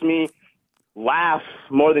 Nothing makes me laugh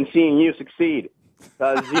more than seeing you succeed,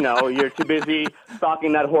 because you're too busy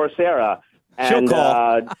stalking that horse Sarah and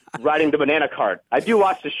riding the banana cart. I do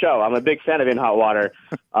watch the show. I'm a big fan of In Hot Water.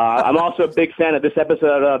 I'm also a big fan of this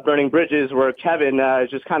episode of Burning Bridges, where Kevin is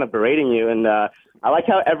just kind of berating you, and I like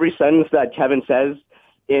how every sentence that Kevin says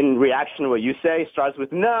in reaction to what you say starts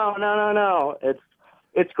with no, no, no, no.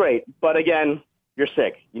 It's great, but again, you're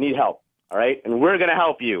sick. You need help. All right, and we're gonna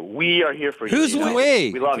help you. We are here for you. Who's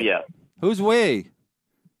we? We love you. Who's we?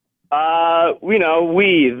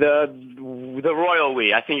 We, the royal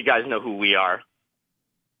we. I think you guys know who we are.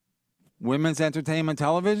 Women's Entertainment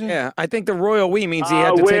Television? Yeah, I think the royal we means he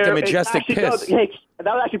had to take a majestic piss. Hey, that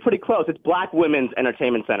was actually pretty close. It's Black Women's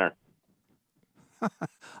Entertainment Center.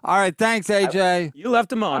 All right, thanks, AJ. You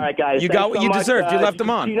left him on. All right, guys. You got what you deserved. You left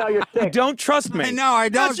him on. You're You sick. don't trust me. I know, I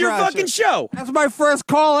don't That's your trust fucking you. show. That's my first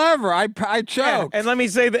call ever. I choked. Yeah, and let me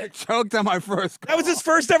say that Choked on my first call. that was his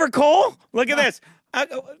first ever call. Look at this.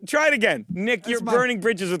 Try it again. Nick, you're my- burning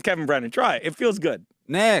bridges with Kevin Brennan. Try it. It feels good.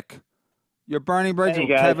 Nick, you're burning bridges Hey, with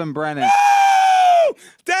guys. Kevin Brennan. Woo!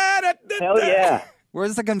 Hell yeah.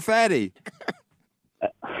 Where's the confetti?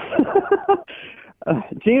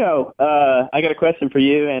 Gino, I got a question for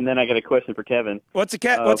you, and then I got a question for Kevin. What's the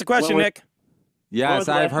question, when was- Nick? When Yes, was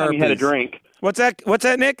the I've last time heard you had a this. drink? What's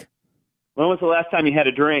that, Nick? When was the last time you had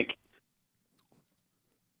a drink?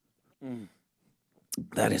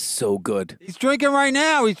 That is so good. He's drinking right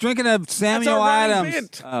now. He's drinking a That's Samuel our running Adams.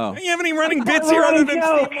 bit. Oh. You have any running bits here other than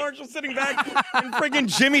Steve Marshall sitting back and friggin'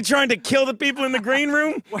 Jimmy trying to kill the people in the green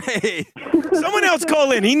room? Wait, Someone else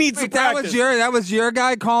call in. He needs some that practice. was your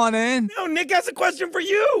guy calling in? No, Nick has a question for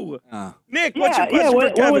you. Oh. Nick, what's your Yeah, question when for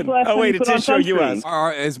was Kevin? the last Oh, time wait, you it's put his on show. You sunscreen? asked.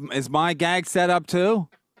 Or is my gag set up too?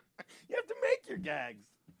 You have to make your gags.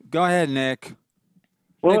 Go ahead, Nick.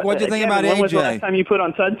 Well, Nick, what'd you think Kevin, about when was the AJ? last time you put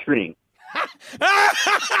on sunscreen?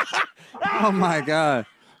 Oh my God,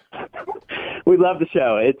 We love the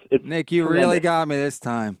show. It's Nick, you really got me this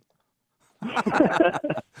time. Because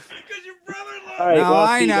your brother all right. No, well,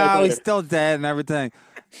 I see you guys know later. he's still dead and everything.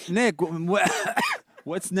 Nick,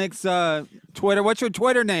 what's Nick's Twitter? What's your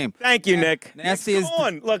Twitter name? Thank you, Nick. Nasty Nick, is come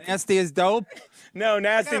on. Look, Nasty is dope. no,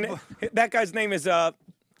 nasty. That guy's name is God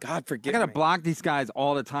I forgive gotta me. block these guys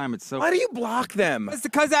all the time. It's so. Why do you block them? It's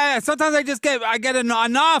because sometimes I get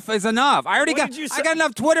enough is enough. I already What got did you I say? got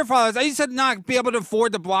enough Twitter followers. I used to not be able to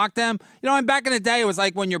afford to block them. And back in the day, it was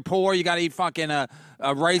like when you're poor, you got to eat fucking rice.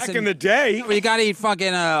 Back and, in the day, you got to eat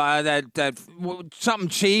fucking something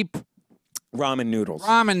cheap. ramen noodles.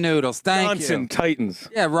 Ramen noodles. Thank Johnson you. Titans.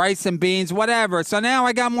 Yeah, rice and beans, whatever. So now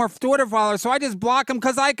I got more Twitter followers, so I just block them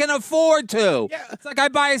because I can afford to. Yeah. It's like I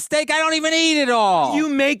buy a steak, I don't even eat it all. You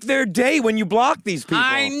make their day when you block these people.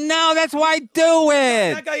 I know, that's why I do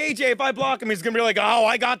it. That guy AJ, if I block him, he's gonna be like, "Oh,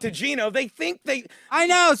 I got to Geno." They think they. I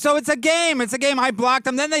know, so it's a game. It's a game. I blocked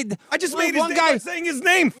them. Then I just made his one name guy by saying his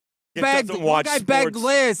name. It begged. doesn't One watch guy begged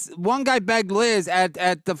sports. Liz. One guy begged Liz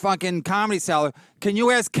at the fucking Comedy Cellar. Can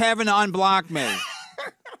you ask Kevin to unblock me?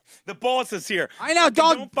 The boss is here. I know.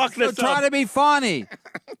 Don't fuck this try up. to be funny.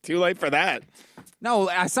 Too late for that. No,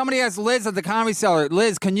 somebody asked Liz at the Comedy Cellar.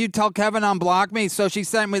 Liz, can you tell Kevin to unblock me? So she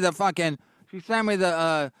sent me the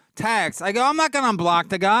text. I go, I'm not gonna unblock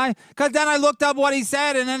the guy, because then I looked up what he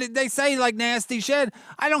said, and then they say like nasty shit.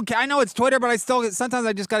 I don't care. I know it's Twitter, but sometimes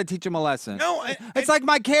I just gotta teach him a lesson. No, It's like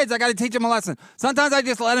my kids. I gotta teach them a lesson. Sometimes I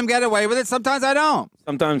just let them get away with it. Sometimes I don't.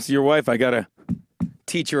 sometimes your wife, I gotta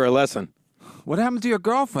teach her a lesson. What happened to your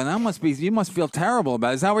girlfriend? You must feel terrible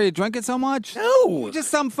about it. Is that why you're drinking so much? No, You're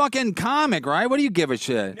just some fucking comic, right? What do you give a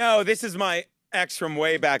shit? no, this is my ex from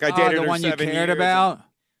way back. I dated the her one you 7 cared years. about?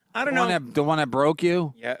 I don't know. The one that broke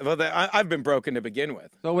you? Yeah, well, I've been broken to begin with.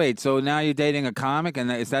 So wait, so now you're dating a comic,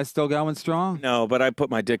 and is that still going strong? No, but I put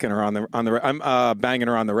my dick in her on the. I'm banging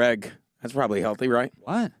her on the reg. That's probably healthy, right?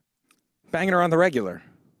 What? Banging her on the regular.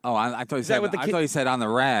 Oh, I thought you that said. what the I kid- thought you said on the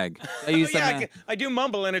rag. I Oh, used to yeah, I do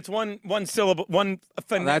mumble, and it's one syllable, one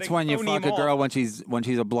phonetic. That's when you fuck a girl when she's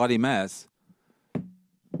a bloody mess.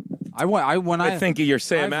 I think of your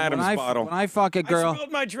Sam Adams bottle. When I fuck a girl, I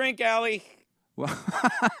spilled my drink, Allie.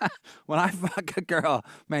 when I fuck a girl,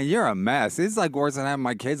 man, you're a mess. It's like worse than having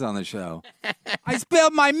my kids on the show. I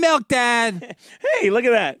spilled my milk, Dad. Hey, look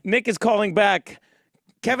at that. Nick is calling back.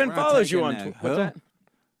 Kevin We're not follows you taking on that. Twitter. Who? What's that?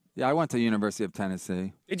 Yeah, I went to the University of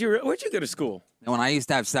Tennessee. Where'd you go to school? And when I used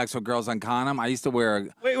to have sex with girls on condom, I used to wear.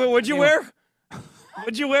 Wait, what'd you wear?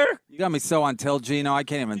 What'd you wear? You got me so on tilt, Gino. I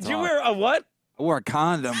can't even talk. Did you wear a what? I wore a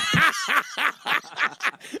condom.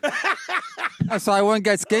 So I wouldn't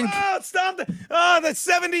get skin. Oh, stop the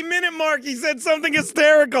 70-minute mark. He said something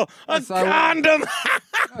hysterical. A So I wouldn't- condom.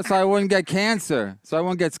 So I wouldn't get cancer. So I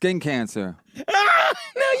wouldn't get skin cancer.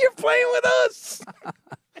 Now you're playing with us.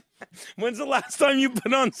 When's the last time you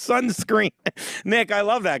put on sunscreen? Nick, I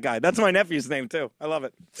love that guy. That's my nephew's name, too. I love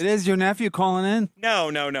it. It is your nephew calling in?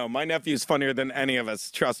 No. My nephew's funnier than any of us.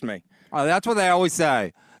 Trust me. Oh, that's what they always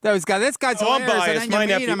say. This guy's Oh, I'm hilarious, biased. and My then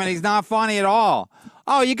you meet nephew- him, and he's not funny at all.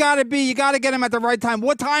 Oh, you gotta get him at the right time.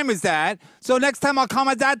 What time is that? So next time I'll come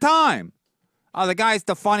at that time. Oh, the guy's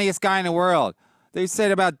the funniest guy in the world. They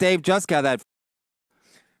said about Dave Juskow that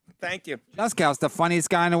Thank you. Juskow's the funniest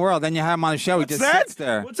guy in the world. Then you have him on the show. What's he just sits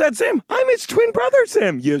there. What's that, Sam? I'm his twin brother,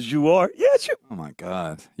 Sam. Yes, you are. Yes, you. Oh my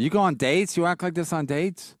God. You go on dates? You act like this on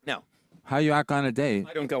dates? No, How you act on a date?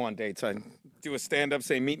 I don't go on dates. I do a stand-up,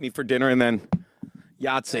 say meet me for dinner, and then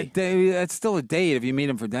Yahtzee. That's still a date if you meet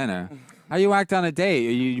him for dinner. How you act on a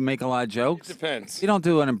date? You make a lot of It jokes. depends. You don't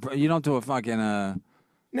do a fucking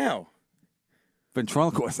No,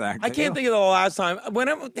 ventriloquist act. I do can't you? think of the last time when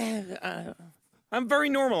I'm very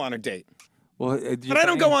normal on a date, Well, but I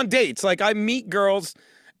don't go on dates. Like I meet girls,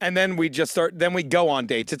 and then we just start. Then we go on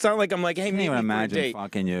dates. It's not like I'm like, hey, I can't meet even me for a imagine date.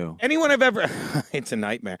 fucking you. Anyone I've ever, it's a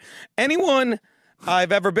nightmare. Anyone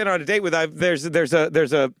I've ever been on a date with, there's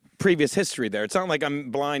a previous history there. It's not like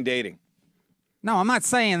I'm blind dating. No, I'm not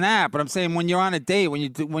saying that, but I'm saying when you're on a date, when you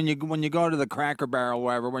go to the Cracker Barrel, or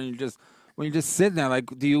whatever, when you're just sitting there,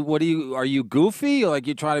 like, are you goofy, or like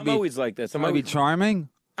you try to I'm be always like this. try to be charming?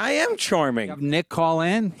 I am charming. Have Nick call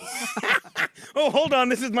in. Oh, hold on.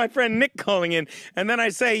 This is my friend Nick calling in, and then I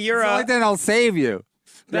say you're. The only thing that'll save you.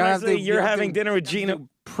 Then I say you you're have having to- dinner with you have Gino. to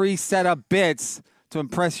pre-set up bits to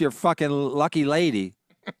impress your fucking lucky lady.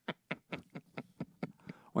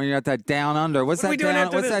 When you're at that down under, what's What are we that doing down?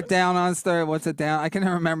 after What's this? that down under? What's it down? I can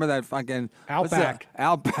never remember that fucking Outback.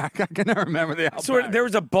 Outback. I can never remember the Outback. Sort of, there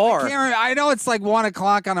was a bar. I know it's like 1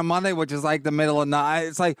 o'clock on a Monday, which is like the middle of night.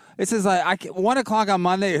 It's like 1 o'clock on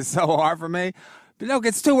Monday is so hard for me. But look,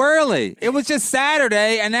 it's too early. It was just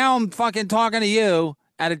Saturday, and now I'm fucking talking to you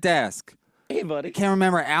at a desk. Hey, buddy. Can't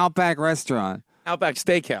remember Outback restaurant. Outback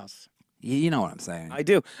Steakhouse. You know what I'm saying. I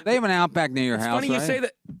do. They have an Outback near your It's house, funny you right? say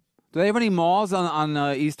that. Do they have any malls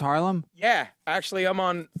on East Harlem? Yeah, actually,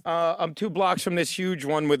 I'm 2 blocks from this huge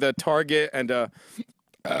one with a Target and a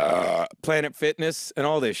Planet Fitness and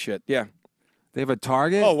all this shit. Yeah. They have a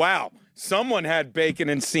Target? Oh wow, someone had bacon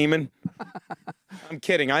and semen. I'm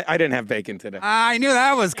kidding. I didn't have bacon today. I knew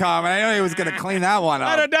that was coming. I knew he was going to clean that one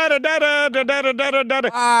up.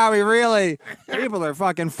 People are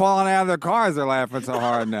fucking falling out of their cars. They're laughing so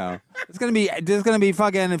hard now. There's gonna be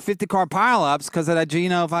fucking 50-car pileups because of that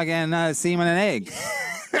Gino fucking semen and eggs.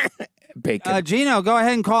 Bacon. Gino, go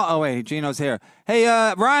ahead and call. Oh wait, Gino's here. Hey,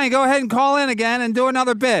 Ryan, go ahead and call in again and do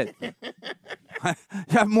another bit. You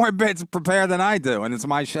have more bits prepared than I do, and it's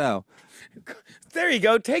my show. There you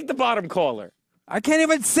go. Take the bottom caller. I can't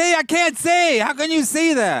even see. I can't see. How can you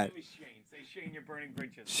see that? Say Shane, you're burning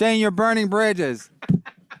bridges. Shane, you're burning bridges.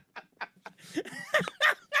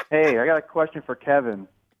 Hey, I got a question for Kevin.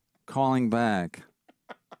 Calling back.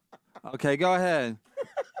 Okay, go ahead.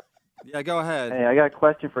 Yeah, go ahead. Hey, I got a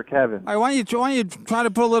question for Kevin. All right, why don't you try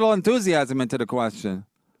to put a little enthusiasm into the question?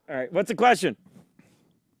 All right. What's the question?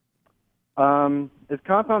 Is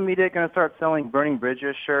Compound Media going to start selling Burning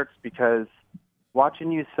Bridges shirts? Because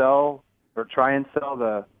watching you sell or try and sell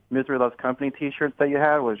the Misery Loves Company T-shirts that you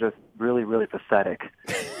had was just really, really pathetic.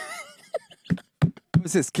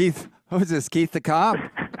 Who's this, Keith? Who's this, Keith the cop?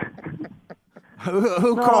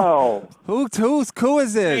 Who No. called? Who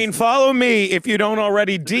is this? Shane, follow me if you don't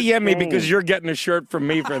already. DM me Shane. because you're getting a shirt from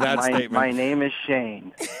me for that statement. My name is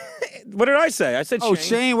Shane. What did I say? I said Oh, Shane.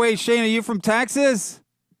 Shane. Wait, Shane, are you from Texas?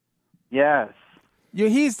 Yes.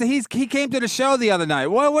 He came to the show the other night.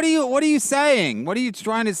 What are you saying? What are you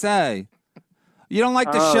trying to say? You don't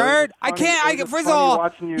like the shirt? I can't. First of all,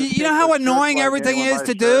 you know how annoying everything is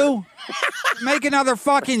to do. Make another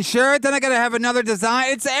fucking shirt, then I gotta have another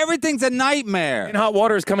design. Everything's a nightmare. And Hot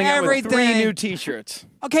Water is coming out with 3 new T-shirts.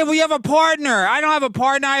 Okay, well you have a partner. I don't have a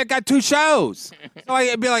partner. I got 2 shows. So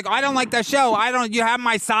I'd be like, I don't like that show. You have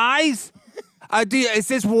my size? Is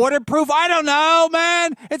this waterproof? I don't know,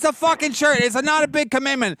 man. It's a fucking shirt. It's not a big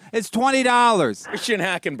commitment. It's $20. Christian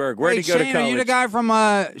Hackenberg. Where'd he go Shane, to college? Are you the guy from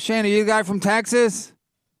Shane? Are you the guy from Texas?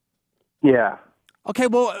 Yeah.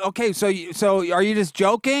 Okay, so are you just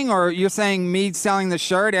joking, or you're saying me selling the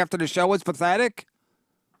shirt after the show was pathetic?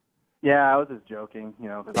 Yeah, I was just joking,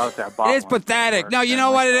 because obviously I bought It is one pathetic. before. No, you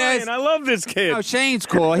know what it is? I love this kid. No, Shane's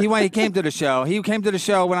cool. He came to the show. He came to the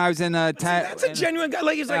show when I was in That's a genuine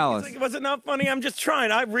guy. He's like, was it not funny? I'm just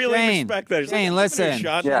trying. I really respect that. Shane, listen.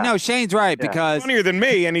 Yeah. No, Shane's right because funnier than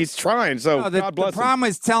me, and he's trying. So God bless the problem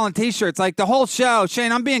is selling T-shirts. Like the whole show,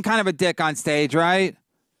 Shane, I'm being kind of a dick on stage, right?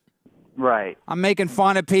 Right. I'm making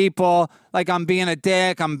fun of people, like I'm being a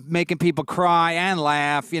dick. I'm making people cry and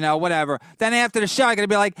laugh, whatever. Then after the show, I gotta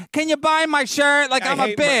be like, "Can you buy my shirt?" Like I'm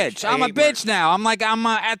a bitch. I'm a bitch now. I'm like I'm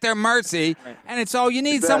at their mercy, and it's you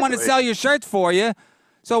need someone to sell your shirts for you.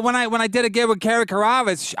 So when I did a gig with Carrie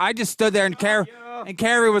Caravas, I just stood there and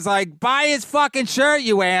Carrie was like, "Buy his fucking shirt,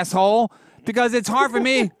 you asshole," because it's hard for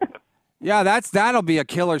me. Yeah, that'll be a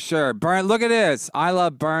killer shirt. Look at this. I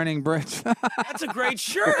love burning bridges. That's a great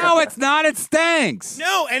shirt. No, it's not. It stinks.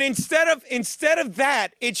 No, and instead of that,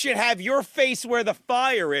 it should have your face where the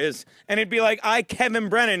fire is, and it'd be like Kevin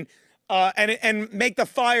Brennan, and make the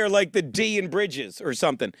fire like the D in Bridges or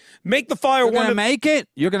something. Make the fire You're gonna make it.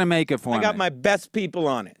 You're gonna make it for me. I got my best people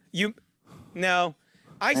on it. No.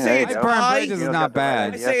 I say it's burn bridges is not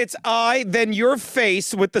bad. I say it's then your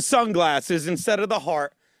face with the sunglasses instead of the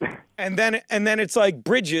heart. And then it's like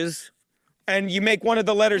Bridges, and you make one of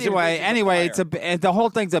the letters. Anyway, the whole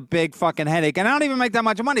thing's a big fucking headache, and I don't even make that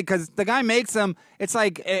much money because the guy makes them. It's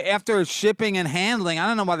like after shipping and handling. I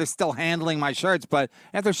don't know why they're still handling my shirts, but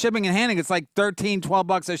after shipping and handling, it's like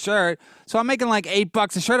 $13-12 a shirt. So I'm making like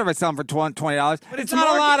 $8 a shirt if I sell them for $20. But it's not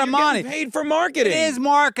a lot of money. You're getting paid for marketing. It is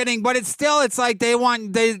marketing, but it's like do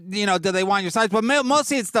they want your size? But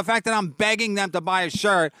mostly it's the fact that I'm begging them to buy a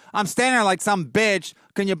shirt. I'm standing there like some bitch.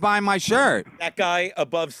 Can you buy my shirt? That guy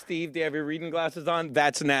above Steve, do you have your reading glasses on?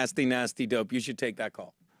 That's nasty, nasty dope. You should take that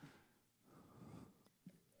call.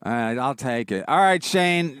 All right, I'll take it. All right,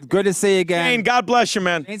 Shane, good to see you again. Shane, God bless you,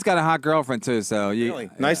 man. Shane's got a hot girlfriend, too, so really?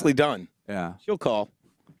 Nicely done. Yeah. She'll call.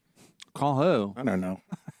 Call who? I don't know.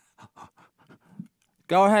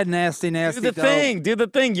 Go ahead, nasty Do the dope. thing. Do the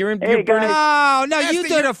thing. You're Hey, burning. No, Nasty, you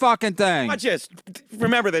do the fucking thing. Watch this.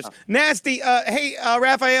 Remember this. Nasty. Hey,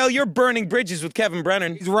 Raphael, you're burning bridges with Kevin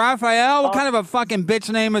Brennan. He's Raphael? What kind of a fucking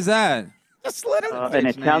bitch name is that? Just let him. An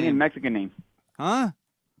Italian-Mexican name. Huh?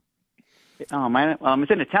 Oh, man.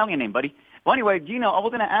 It's an Italian name, buddy. Well, anyway, Gino, I was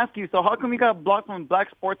going to ask you, so how come you got blocked from Black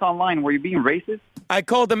Sports Online? Were you being racist? I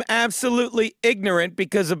called them absolutely ignorant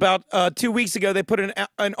because about 2 weeks ago they put an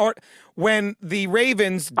art when the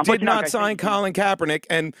Ravens did not sign Colin Kaepernick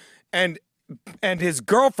and his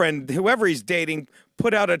girlfriend, whoever he's dating,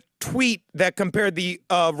 put out a tweet that compared the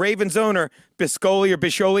Ravens owner,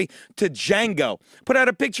 Biscoli, to Django. Put out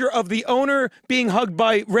a picture of the owner being hugged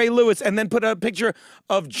by Ray Lewis, and then put out a picture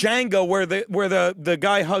of Django where the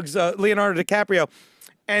guy hugs Leonardo DiCaprio.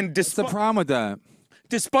 And what's the problem with that?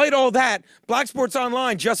 Despite all that, Black Sports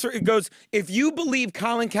Online just goes, if you believe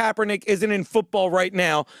Colin Kaepernick isn't in football right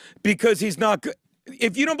now because he's not good,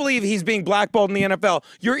 if you don't believe he's being blackballed in the NFL,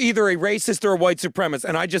 you're either a racist or a white supremacist.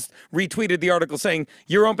 And I just retweeted the article saying,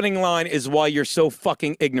 your opening line is why you're so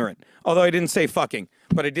fucking ignorant. Although I didn't say fucking,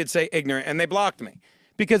 but I did say ignorant, and they blocked me.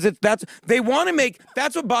 Because they want to make,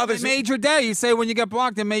 that's what bothers me. It made your day. You say when you get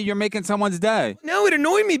blocked, you're making someone's day. No, it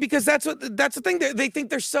annoyed me because that's the thing. They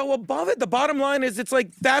think they're so above it. The bottom line is it's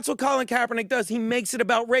like that's what Colin Kaepernick does. He makes it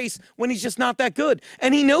about race when he's just not that good.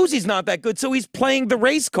 And he knows he's not that good, so he's playing the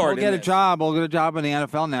race card. We'll get a job in the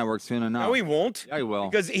NFL Network soon enough. No, he won't. Yeah, he will.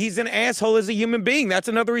 Because he's an asshole as a human being. That's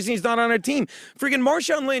another reason he's not on our team. Freaking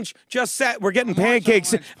Marshawn Lynch just sat. We're getting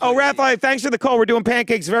pancakes. Raphael, thanks for the call. We're doing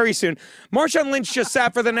pancakes very soon. Marshawn Lynch just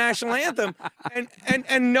sat for the national anthem.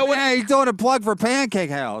 And no one. Yeah, he's doing a plug for Pancake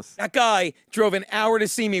House. That guy drove an hour to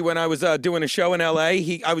see me when I was doing a show in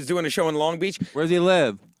L.A. I was doing a show in Long Beach. Where does he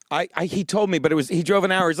live? He told me, but he drove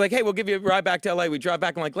an hour. He's like, hey, we'll give you a ride back to LA. We drive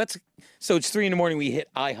back. I'm like, so it's 3 a.m. We hit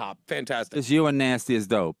IHOP. Fantastic. It's you and Nasty as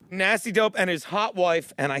Dope. Nasty Dope and his hot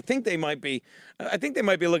wife, and I think they might be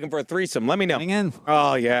looking for a threesome. Let me know. Hang in.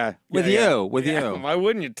 Oh yeah, With yeah, you, with yeah. you. Why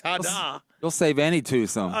wouldn't you? Ta-da. You'll save any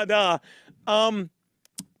twosome. Ta-da.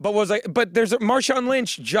 But there's Marshawn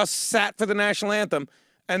Lynch just sat for the national anthem,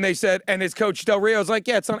 and they said, and his coach Del Rio's like,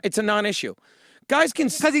 yeah, it's a non-issue. Guys can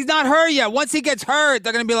Because he's not hurt yet. Once he gets hurt,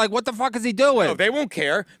 they're going to be like, what the fuck is he doing? No, they won't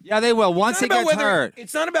care. Yeah, they will. Once he gets hurt.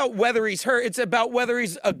 It's not about whether he's hurt. It's about whether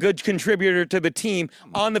he's a good contributor to the team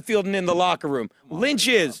on the field and in the locker room. Lynch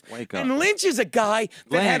is. Wake up. And Lynch is a guy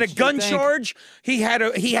that had a gun charge. He had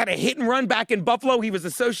a hit and run back in Buffalo. He was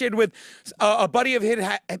associated with a buddy of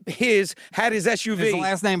his had his SUV. His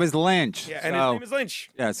last name is Lynch. Yeah, and his name is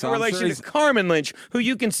Lynch. Yeah, so in I'm relation sure to Carmen Lynch, who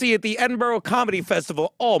you can see at the Edinburgh Comedy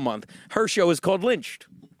Festival all month. Her show is called Lynched.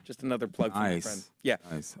 Just another plug for my friend. Yeah.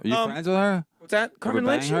 Nice. Are you friends with her? What's that? Carmen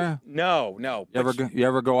Lynch? Her? No. You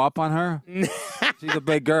ever go up on her? She's a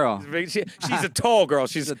big girl. She's a tall girl.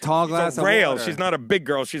 She's a tall glass a rail. of water. She's not a big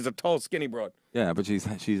girl. She's a tall, skinny broad. Yeah, but she's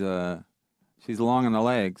long in the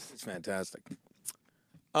legs. It's fantastic.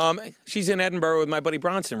 She's in Edinburgh with my buddy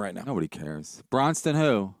Bronson right now. Nobody cares. Bronston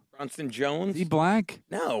who? Bronston Jones. Is he black?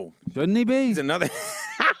 No. Shouldn't he be? He's another.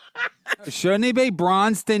 Shouldn't he be?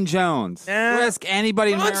 Bronston Jones. Ask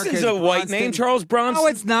anybody in America. Bronston's a white name. Charles Bronson. No,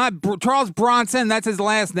 it's not. Charles Bronson. That's his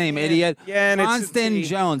last name, idiot. Yeah, and Bronston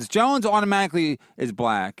Jones. Jones automatically is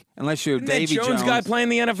black, unless you're Davy Jones. Jones guy playing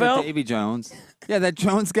the NFL. Davy Jones. Yeah, that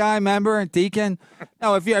Jones guy. Remember, Deacon.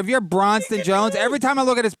 No, if you're Bronston Jones, every time I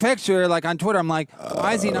look at his picture, like on Twitter, I'm like,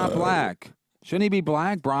 why is he not black? Shouldn't he be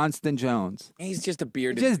black? Bronston Jones. He's just a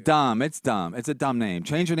bearded. It's just dumb. It's dumb. It's a dumb name.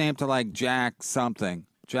 Change your name to like Jack something.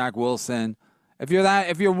 Jack Wilson. If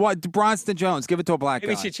you're what Bronston Jones, give it to a black guy.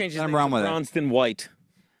 Maybe we should change his name to Bronston White.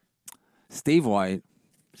 Steve White.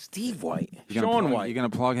 Steve White. Sean White. You gonna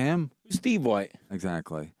plug him? Steve White.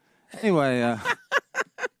 Exactly. Anyway,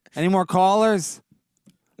 any more callers?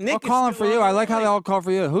 Nick, I'm calling for you. I like how they all call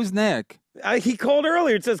for you. Who's Nick? He called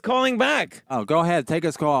earlier. It says calling back. Oh, go ahead. Take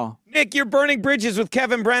his call. Nick, you're burning bridges with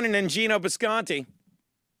Kevin Brennan and Geno Bisconte.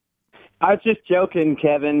 I was just joking,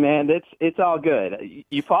 Kevin, man. It's all good.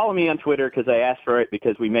 You follow me on Twitter because I asked for it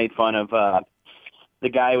because we made fun of the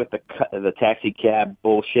guy with the taxi cab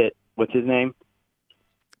bullshit. What's his name?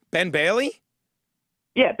 Ben Bailey?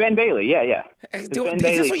 Yeah, Ben Bailey. Yeah.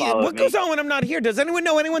 What goes on when I'm not here? Does anyone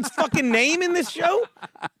know anyone's fucking name in this show?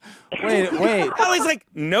 Wait. Ellie's like,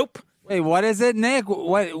 nope. Wait, what is it, Nick?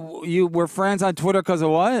 What you were friends on Twitter because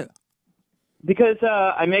of what? Because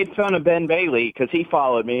I made fun of Ben Bailey because he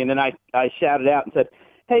followed me, and then I shouted out and said,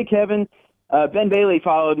 hey, Kevin, Ben Bailey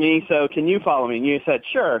followed me, so can you follow me? And you said,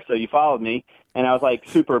 sure, so you followed me, and I was, like,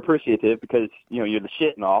 super appreciative because, you're the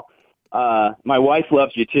shit and all. My wife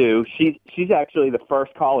loves you, too. She's actually the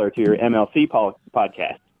first caller to your MLC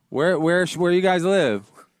podcast. Where you guys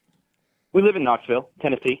live? We live in Knoxville,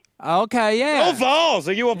 Tennessee. Okay, yeah. Oh, Vols.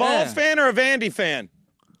 Are you a Vols fan or a Vandy fan?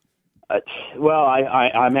 Well,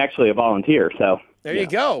 I'm actually a volunteer, so there you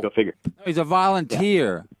go. Go figure. No, he's a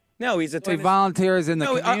volunteer. Yeah. No, he's a he volunteers in the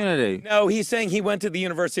community. No, he's saying he went to the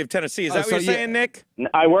University of Tennessee. Is that what you're saying, Nick?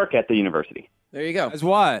 I work at the university. There you go. As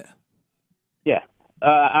what? Yeah,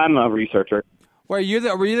 I'm a researcher. Were you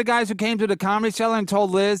the guys who came to the Comedy Cellar and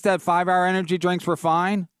told Liz that 5-hour energy drinks were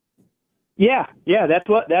fine? Yeah, that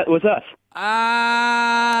was us.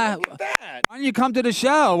 Look at that. Why don't you come to the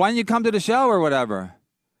show? Why don't you come to the show or whatever?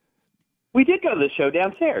 We did go to the show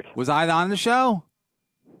downstairs. Was I on the show?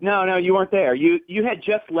 No, you weren't there. You had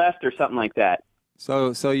just left or something like that.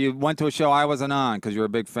 So you went to a show I wasn't on because you're a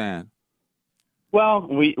big fan. Well,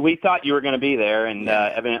 we thought you were going to be there, and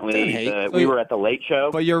evidently we were at the late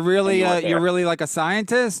show. But you're really like a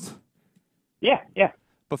scientist? Yeah.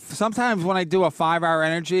 But sometimes when I do a 5-hour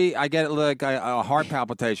energy, I get like a heart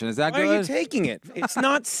palpitation. Is that good? Why are you taking it? It's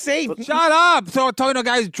not safe. Shut up! So I'm talking to a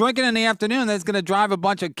guy who's drinking in the afternoon that's going to drive a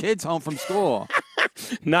bunch of kids home from school.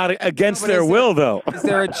 Not against their will, though. Is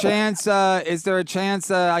there a chance?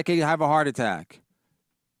 I could have a heart attack?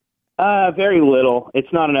 Very little.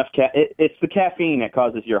 It's not enough. It's the caffeine that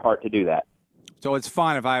causes your heart to do that. So it's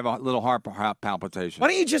fine if I have a little heart palpitation. Why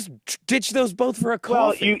don't you just ditch those both for a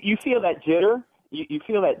coffee? Well, you feel that jitter. You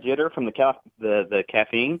feel that jitter from the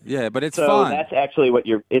caffeine. Yeah, but it's fun. So that's actually what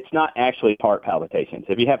it's not actually heart palpitations.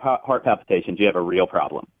 If you have heart palpitations, you have a real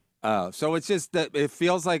problem. Oh, so it's just that it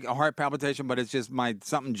feels like a heart palpitation, but it's just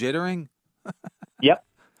something jittering? Yep.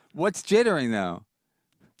 What's jittering, though?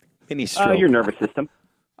 Mini stroke. Your nervous system.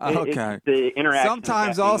 Okay. It's the interaction.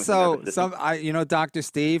 Sometimes also, Dr.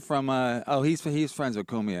 Steve from, he's friends with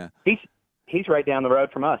Cumia. He's right down the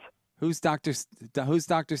road from us. Who's Dr.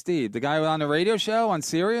 Steve? The guy on the radio show on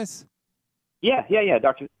Sirius? Yeah.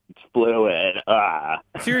 Dr. Fluid.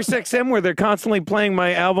 Sirius XM, where they're constantly playing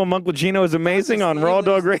my album Uncle Geno is Amazing on Raw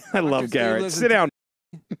Dog Radio. I love Garrett. Sit down.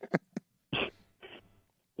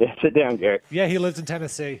 Yeah, sit down, Garrett. Yeah, he lives in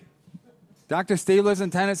Tennessee. Dr. Steve lives in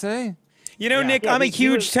Tennessee? You know, Nick, I'm a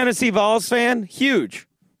huge Tennessee Vols fan. Huge.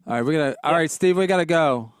 All right, all right, Steve, we got to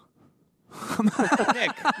go.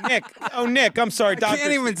 Nick, I'm sorry. I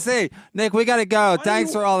can't even see. Nick, we got to go.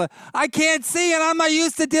 Thanks for all that. I can't see, and I'm not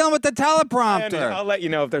used to dealing with the teleprompter. I'll let you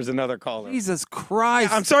know if there's another caller. Jesus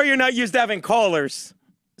Christ. I'm sorry you're not used to having callers.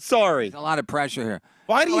 Sorry. There's a lot of pressure here.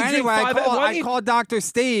 Why do you anyway, drink I called Dr.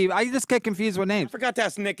 Steve. I just get confused with names. I forgot to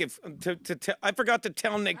ask Nick I forgot to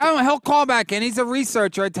tell Nick. Oh, he'll call back in. He's a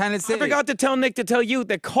researcher at Tennessee. I forgot to tell Nick to tell you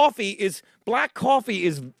that black coffee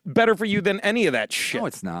is better for you than any of that shit. No,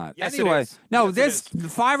 it's not. Yes, anyway, it is. no, Yes,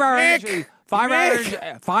 this 5-hour energy.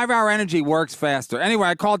 5-hour energy works faster. Anyway,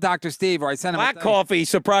 I called Dr. Steve, or I sent him Black coffee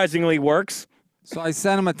surprisingly works. So I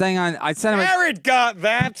sent him a thing on. Garrett got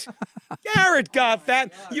that. Garrett got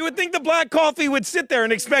that. You would think the black coffee would sit there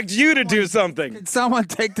and expect you to do something. Did someone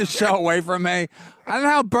take the show away from me? I don't know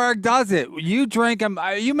how Berg does it. You drink him.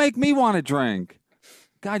 You make me want to drink.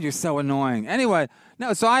 God, you're so annoying. Anyway,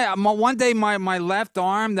 no. So one day my left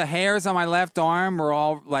arm, the hairs on my left arm were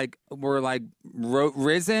all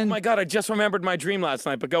risen. Oh my God, I just remembered my dream last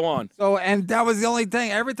night. But go on. So and that was the only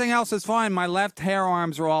thing. Everything else is fine. My left hair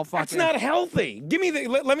arms were all fucking. That's not healthy. Give me the.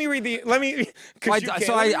 Let me read the. Let me. Read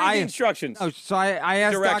the instructions. Oh, so I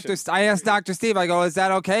asked Dr. Steve. I go, is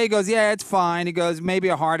that okay? He goes, yeah, it's fine. He goes, maybe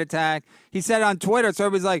a heart attack. He said on Twitter. So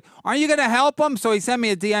everybody's like, aren't you gonna help him? So he sent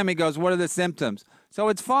me a DM. He goes, what are the symptoms? So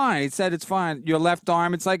it's fine. He said it's fine. Your left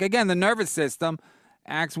arm. It's like again the nervous system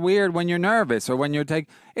acts weird when you're nervous or when you're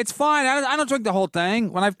it's fine. I don't drink the whole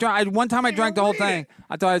thing. When one time I drank the whole thing,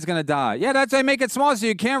 I thought I was gonna die. Yeah, that's why they make it small so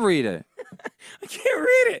you can't read it. I can't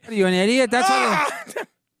read it. Are you an idiot? That's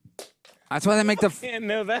why they make the. I didn't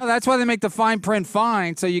know that. Well, that's why they make the fine print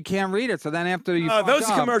fine so you can't read it. So then after you. Those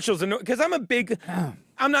commercials annoy because I'm a big.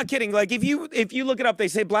 I'm not kidding. Like if you look it up, they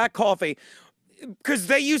say black coffee. Because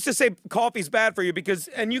they used to say coffee's bad for you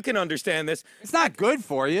and you can understand this. It's not good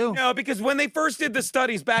for you. No, because when they first did the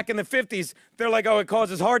studies back in the 50s, they're like, oh, it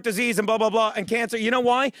causes heart disease and blah, blah, blah, and cancer. You know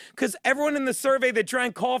why? Because everyone in the survey that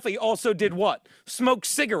drank coffee also did what? Smoked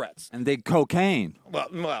cigarettes. And did cocaine.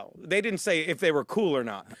 Well, they didn't say if they were cool or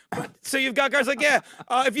not. But, so you've got guys like,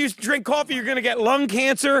 if you drink coffee, you're going to get lung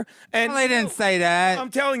cancer. And they didn't say that. I'm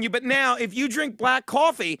telling you. But now, if you drink black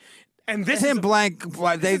coffee, and this is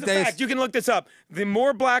a fact. You can look this up. The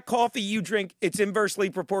more black coffee you drink, it's inversely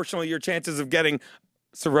proportional to your chances of getting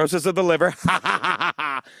cirrhosis of the liver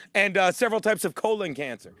and several types of colon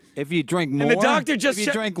cancer. If you drink more, and the doctor just if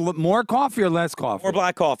you drink more coffee or less coffee? Or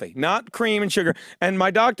black coffee, not cream and sugar. And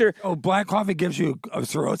my doctor... Oh, black coffee gives you a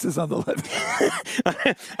cirrhosis of the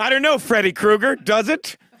liver. I don't know, Freddy Krueger. Does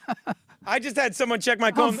it? I just had someone check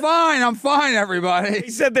my colon. I'm fine, everybody.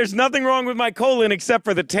 He said there's nothing wrong with my colon except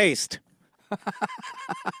for the taste.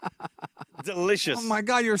 Delicious. Oh, my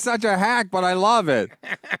God, you're such a hack, but I love it.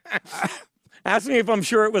 Ask me if I'm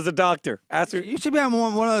sure it was a doctor. Ask me. You should be on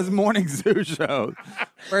one of those morning zoo shows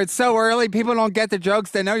where it's so early, people don't get the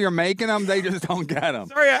jokes. They know you're making them. They just don't get them.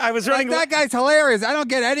 Sorry, I was running. That guy's hilarious. I don't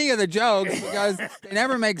get any of the jokes because they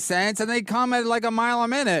never make sense, and they come at like a mile a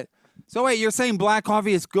minute. So wait, you're saying black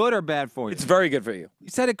coffee is good or bad for you? It's very good for you. You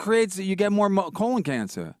said you get more colon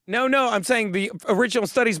cancer. No, I'm saying the original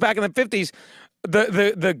studies back in the 50s,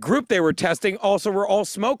 the group they were testing also were all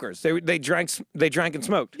smokers. They drank and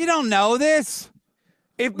smoked. You don't know this?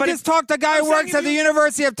 But just talked to a guy who works at the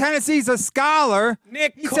University of Tennessee. He's a scholar.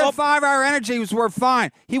 Nick, he said 5-hour energies were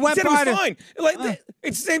fine. He went said by it was fine. Like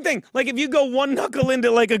it's the same thing. Like if you go one knuckle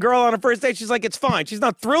into like a girl on a first date, she's like, it's fine. She's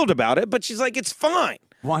not thrilled about it, but she's like, it's fine.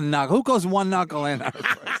 One knuckle. Who goes one knuckle in?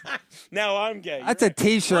 Now I'm gay. That's a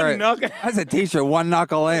T-shirt. That's a T-shirt. One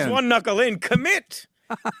knuckle in. One knuckle in. Commit.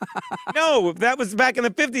 No, that was back in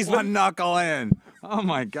the 50s. One knuckle in. Oh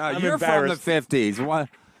my God, you're from the 50s.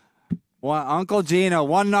 What? Uncle Geno,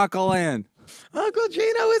 one knuckle in. Uncle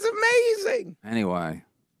Geno is amazing. Anyway,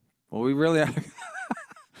 well, we really.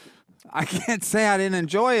 I can't say I didn't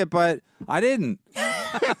enjoy it, but I didn't.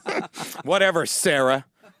 Whatever, Sarah.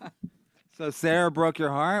 So Sarah broke your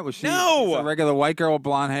heart? Was she a regular white girl with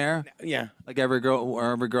blonde hair? Yeah. Like every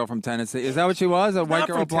girl from Tennessee. Is that what she was? A white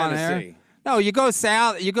girl with blonde hair? No, you go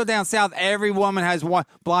south. You go down south. Every woman has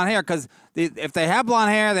blonde hair because if they have blonde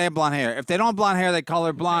hair, they have blonde hair. If they don't have blonde hair, they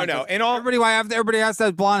color blonde. No. Everybody else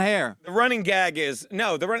has blonde hair. The running gag is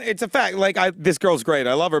it's a fact. Like this girl's great.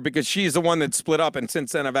 I love her because she's the one that split up, and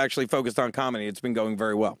since then I've actually focused on comedy. It's been going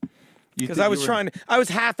very well. Because I was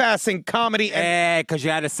half-assing comedy. Because you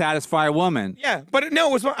had to satisfy a woman. Yeah, but I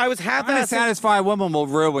was half-assing. Trying to satisfy a woman will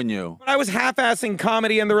ruin you. But I was half-assing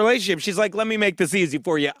comedy in the relationship. She's like, let me make this easy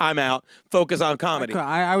for you. I'm out. Focus on comedy.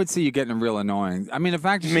 I would see you getting real annoying. I mean, the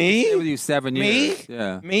fact that Me? she's with you 7 years. Me?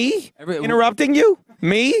 Yeah. Me? Interrupting you?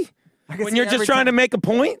 Me? When you're just trying to make a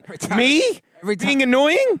point? Me? Being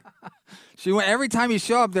annoying? Every time you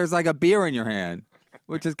show up, there's like a beer in your hand.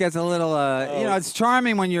 Which just gets a little, it's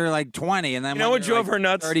charming when you're like 20, and then when what drove her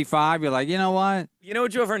nuts? 35, you're like, you know what? You know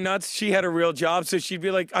what drove her nuts? She had a real job, so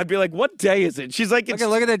I'd be like, what day is it? She's like, look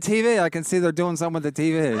at the TV. I can see they're doing something with the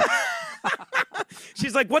TV.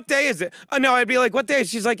 She's like, what day is it? Oh, no, I'd be like, what day?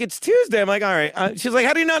 She's like, it's Tuesday. I'm like, all right. She's like,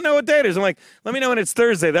 how do you not know what day it is? I'm like, let me know when it's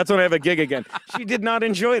Thursday. That's when I have a gig again. She did not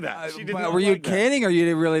enjoy that. She did not were you like kidding, or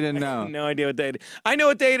you really didn't know? No idea what day it is. I know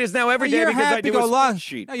what day it is now every day because I do a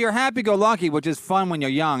spreadsheet. No, you're happy-go-lucky, which is fun when you're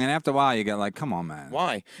young, and after a while you get like, come on, man.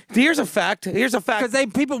 Why? Here's a fact. Because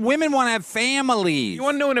women want to have families. You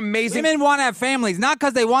want to know an amazing... Women want to have families, not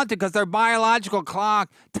because they want to, because their biological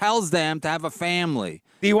clock tells them to have a family.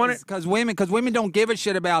 Do you want to? Because women don't give a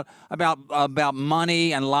shit about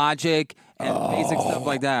money and logic and basic stuff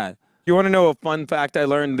like that. You want to know a fun fact I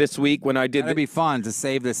learned this week when I did? It'd be fun to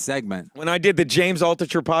save this segment. When I did the James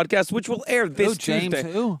Altucher podcast, which will air this Tuesday.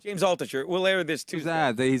 James who? James Altucher will air this Tuesday.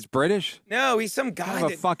 Who's that? He's British? No, he's some guy.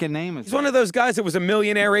 What fucking name is? He's one of those guys that was a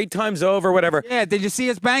millionaire 8 times over, whatever. Yeah. Did you see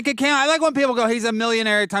his bank account? I like when people go, "He's a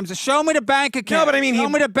millionaire 8 times." Show me the bank account. No, but I mean, show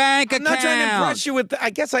me the bank account. I'm not trying to impress you with. I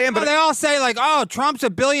guess I am, but they all say like, "Oh, Trump's a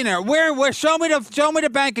billionaire." Where? Show me the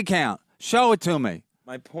bank account. Show it to me.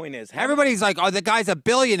 My point is, everybody's like, "Oh, the guy's a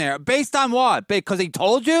billionaire." Based on what? Because he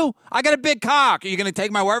told you? I got a big cock. Are you going to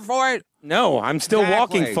take my word for it? No, I'm still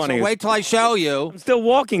walking funny. So wait till I show you. I'm still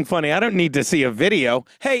walking funny. I don't need to see a video.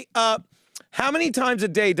 Hey, how many times a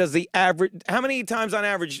day does how many times on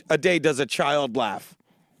average a day does a child laugh?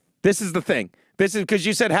 This is the thing. This is because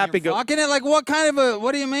you said happy go. Fucking it? Like what kind of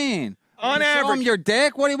what do you mean? On average, show 'em your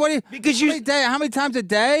dick. What do you? Because how many times a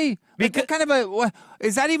day? What kind of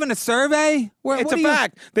is that even a survey? It's a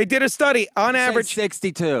fact. They did a study. On average,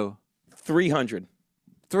 62. 300.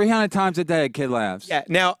 300 times a day a kid laughs. Yeah.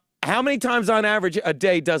 Now, how many times on average a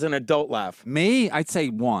day does an adult laugh? Me? I'd say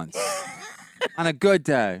once. On a good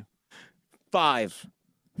day. 5.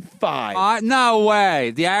 No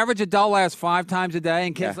way. The average adult laughs 5 times a day,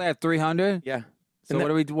 and kids laugh 300. Yeah. So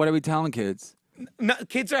what are we telling kids? No,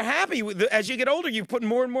 kids are happy. As you get older, you put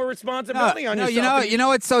more and more responsibility on yourself. You know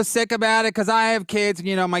what's so sick about it? Because I have kids,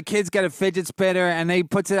 and my kid's got a fidget spinner, and he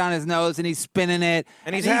puts it on his nose, and he's spinning it,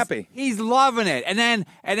 and he's happy. He's loving it. And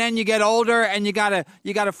then you get older, and you gotta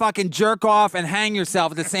fucking jerk off and hang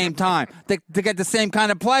yourself at the same time to get the same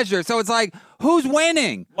kind of pleasure. So it's like, who's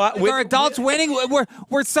winning? Are adults winning?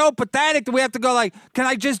 We're so pathetic that we have to go like, can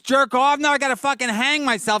I just jerk off? No, I gotta fucking hang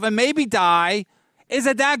myself and maybe die. Is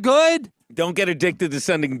it that good? Don't get addicted to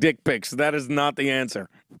sending dick pics. That is not the answer.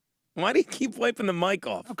 Why do you keep wiping the mic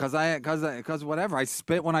off? Because whatever. I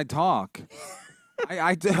spit when I talk.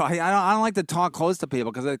 I do. I don't like to talk close to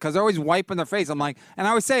people because they're always wiping their face. I'm like, and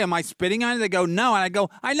I always say, "Am I spitting on it?" They go, "No," and I go,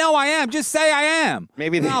 "I know I am. Just say I am."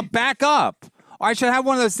 Maybe I'll back up. Or I should have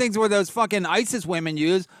one of those things where those fucking ISIS women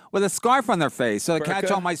use with a scarf on their face so they catch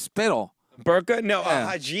all my spittle. Burqa? No,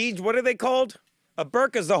 hajij. What are they called? A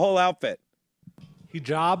burqa's the whole outfit.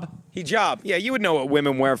 Hijab? Hijab. Yeah, you would know what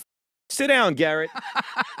women wear. Sit down, Garrett.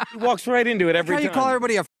 He walks right into it every time. How you call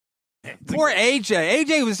everybody a poor AJ?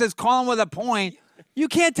 AJ was just calling with a point. You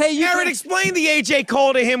can't take... Garrett, explain the AJ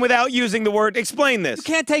call to him without using the word. Explain this. You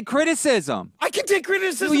can't take criticism. I can take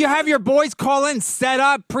criticism. You have your boys call in, pre-set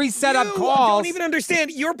up calls. I don't even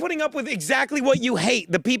understand. You're putting up with exactly what you hate,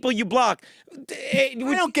 the people you block. I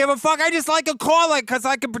don't give a fuck. I just like a call because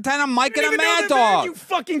I can pretend I'm Mike and a mad dog. You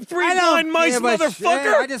fucking blind mice motherfucker.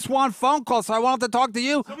 Shit. I just want phone calls, so I want to talk to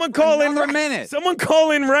you. Someone call in for a minute. Someone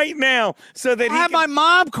call in right now so that I have my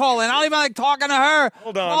mom call in. I don't even like talking to her.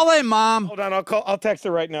 Hold on. Call in, Mom. Hold on. I'll text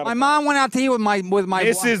her right now. My mom went out to eat with my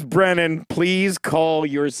Mrs. Brennan, please call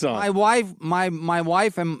your son. My wife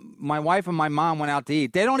and my mom went out to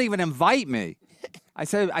eat. They don't even invite me. I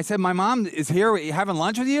said my mom is here having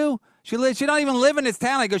lunch with you. She don't even live in this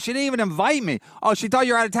town. I go, she didn't even invite me. Oh, she thought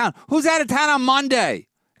you were out of town. Who's out of town on Monday?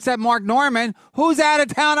 Except Mark Norman. Who's out of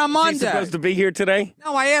town on Monday? Is he supposed to be here today?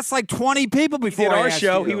 No, I asked like 20 people before he did I our asked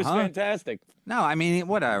show. You, he was fantastic. No, I mean,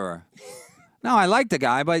 whatever. No, I like the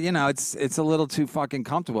guy, but you know, it's a little too fucking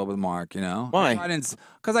comfortable with Mark. You know Why?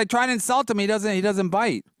 Because I try to insult him. He doesn't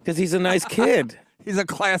bite. Because he's a nice kid. He's a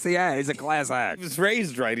classy act. He's a class act. He was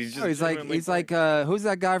raised right. He's just. He's like who's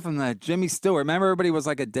that guy from the Jimmy Stewart? Remember, everybody was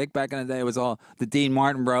like a dick back in the day. It was all the Dean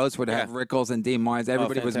Martin bros would have Rickles and Dean Martins.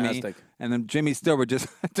 Everybody was mean, and then Jimmy Stewart would just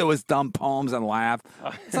do his dumb poems and laugh.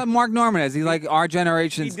 It's like Mark Norman is. He's like our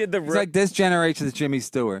generation. He's like this generation's Jimmy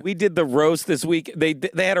Stewart. We did the roast this week. They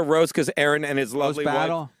had a roast because Aaron and his lovely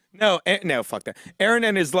wife. No, fuck that. Aaron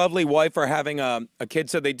and his lovely wife are having a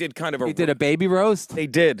kid, so they did kind of a. He did a baby roast. They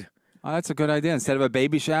did. Oh, that's a good idea. Instead of a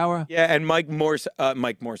baby shower. Yeah, and Mike Morse,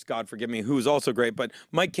 God forgive me, who's also great, but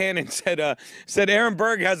Mike Cannon said Aaron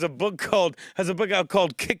Berg has a book out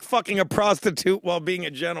called "Kick Fucking a Prostitute While Being a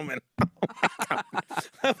Gentleman."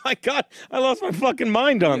 Oh my God, I lost my fucking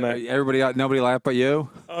mind on that. Nobody laughed but you.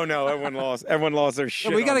 Oh no, everyone lost their shit.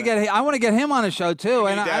 Yeah, we gotta get. I want to get him on the show too,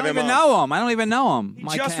 and I don't even know him. I don't even know him.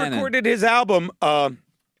 He just recorded his album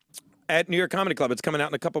at New York Comedy Club. It's coming out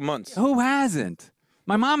in a couple months. Who hasn't?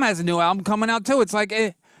 My mom has a new album coming out too. It's like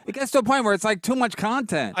it gets to a point where it's like too much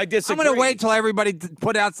content. I disagree. I'm gonna wait till everybody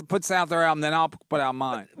puts out their album, then I'll put out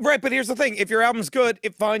mine. Right, but here's the thing: if your album's good,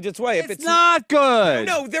 it finds its way. If it's not good.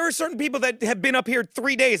 No, there are certain people that have been up here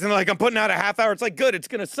 3 days and they're like, I'm putting out a half hour. It's like, good, it's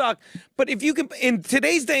gonna suck. But if you can, in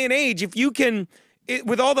today's day and age, if you can,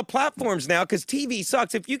 with all the platforms now, because TV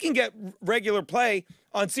sucks, if you can get regular play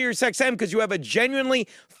on SiriusXM because you have a genuinely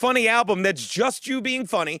funny album that's just you being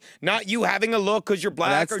funny, not you having a look because you're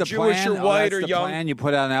black or Jewish or white or young. Plan. You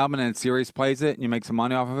put out an album and Sirius plays it and you make some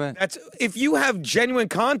money off of it? That's if you have genuine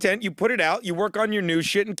content, you put it out, you work on your new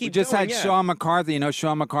shit and keep We just had Sean McCarthy. You know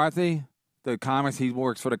Sean McCarthy? The comics, he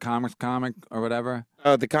works for the comics comic or whatever.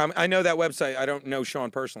 I know that website. I don't know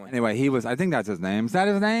Sean personally. Anyway, I think that's his name. Is that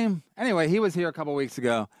his name? Anyway, he was here a couple weeks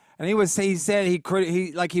ago. And he said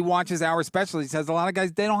he watches our specials. He says a lot of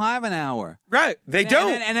guys, they don't have an hour. Right. They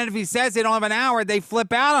don't. And then if he says they don't have an hour, they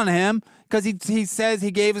flip out on him because he says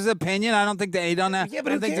he gave his opinion. I don't think they don't have. Yeah,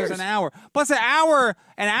 but I who don't think cares? there's an hour. Plus an hour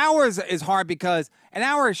is hard because an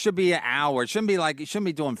hour should be an hour. It shouldn't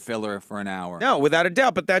be doing filler for an hour. No, without a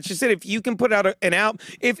doubt. But that's just it. If you can put out an album,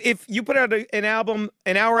 if you put out an album,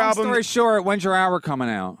 an hour album. Long story short, when's your hour coming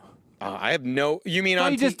out? I have no. You mean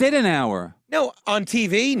on? You just did an hour. No, on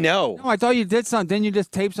TV, no. No, I thought you did something. Didn't you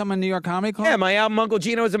just tape something in New York Comedy Club? Yeah, my album Uncle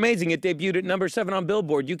Geno is amazing. It debuted at number 7 on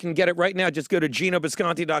Billboard. You can get it right now. Just go to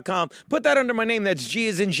GenoBisconte.com. Put that under my name. That's G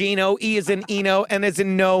as in Geno, E as in Eno, N as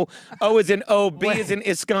in No, O as in O, B as in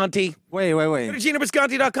Isconti. Wait. Go to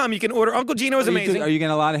GenoBisconte.com. You can order Uncle Geno is amazing. Are you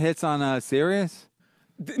getting a lot of hits on Sirius?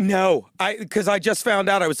 No, because I just found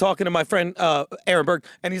out. I was talking to my friend Aaron Berg,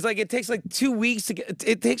 and he's like, it takes like 2 weeks to get.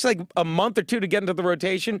 It takes like a month or two to get into the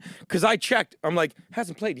rotation. Because I checked, I'm like,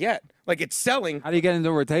 hasn't played yet. Like it's selling. How do you get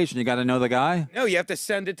into rotation? You got to know the guy. No, you have to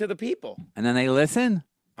send it to the people, and then they listen.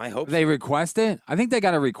 I hope they request it. I think they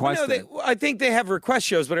got to request it. I think they have request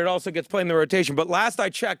shows, but it also gets played in the rotation. But last I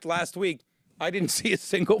checked last week, I didn't see a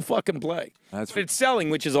single fucking play. But it's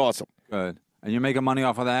selling, which is awesome. Good. And you're making money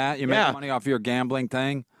off of that. You're making money off your gambling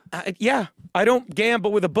thing. Yeah, I don't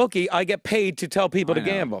gamble with a bookie. I get paid to tell people to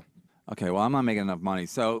gamble. Okay, well, I'm not making enough money,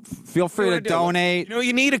 so feel free to donate. You know,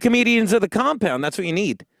 you need a Comedians of the Compound. That's what you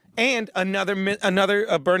need. And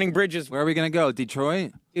another Burning Bridges. Where are we going to go?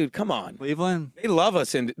 Detroit? Dude, come on. Cleveland? They love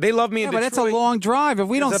us. They love me in Detroit. But that's a long drive. If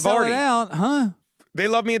we don't sell it out, huh? They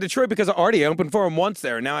love me in Detroit because of Artie. I opened for him once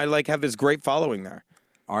there. Now I have this great following there.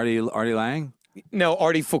 Artie Lang? No,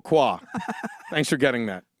 Artie Fuqua. Thanks for getting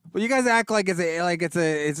that. Well, you guys act like he's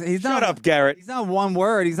Shut not. Shut up, Garrett. He's not one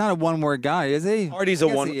word. He's not a one-word guy, is he? Artie's a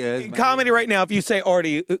one. He is, in comedy right now, if you say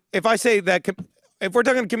Artie, if I say that, if we're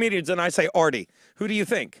talking comedians and I say Artie, who do you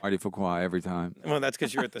think? Artie Fuqua every time. Well, that's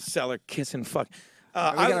because you're at the cellar kissing fuck. We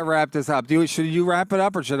gotta wrap this up. Should you wrap it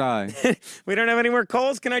up or should I? We don't have any more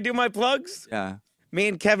calls. Can I do my plugs? Yeah. Me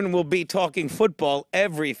and Kevin will be talking football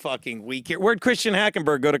every fucking week here. Where'd Christian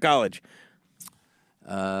Hackenberg go to college?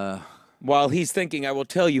 While he's thinking, I will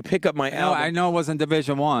tell you, pick up my album. I know it wasn't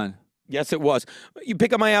Division I. Yes, it was. You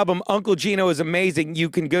pick up my album, Uncle Geno is amazing. You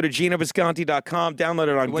can go to GenoBisconte.com, download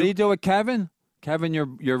it on What do you do with Kevin? Kevin,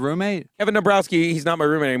 your roommate? Kevin Dabrowski, he's not my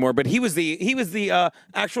roommate anymore, but he was the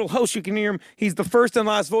actual host. You can hear him. He's the first and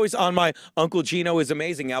last voice on my Uncle Geno is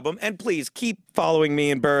Amazing album. And please keep following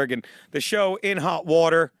me and Berg and the show In Hot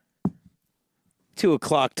Water. 2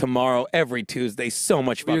 o'clock tomorrow, every Tuesday. So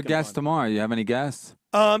much fun. Your guest tomorrow. You have any guests?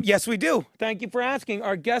 Yes, we do. Thank you for asking.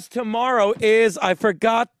 Our guest tomorrow is, I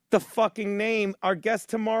forgot the fucking name. Our guest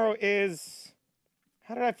tomorrow is,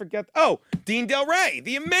 How did I forget? Oh, Dean Del Rey,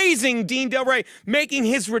 the amazing Dean Del Rey, making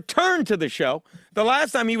his return to the show. The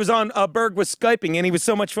last time he was on, Berg was Skyping, and he was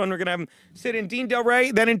so much fun. We're going to have him sit in. Dean Del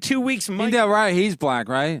Rey. Then in 2 weeks, Mike. Dean Del Rey, he's black,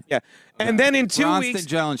 right? Yeah. And then in 2 Constant weeks.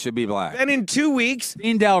 Jones should be black. Then in 2 weeks.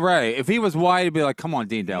 Dean Del Rey. If he was white, he'd be like, come on,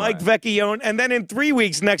 Dean Del Rey. Mike Vecchione. And then in 3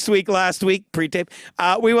 weeks, next week, last week, pre-tape,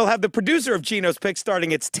 we will have the producer of Geno's Picks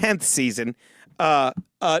starting its 10th season,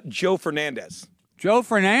 Joe Fernandez. Joe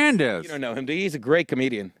Fernandez. You don't know him, do you? He's a great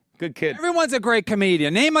comedian. Good kid. Everyone's a great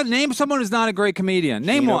comedian. Name someone who's not a great comedian.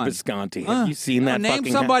 Name Geno one. Bisconte. Have you seen that? Name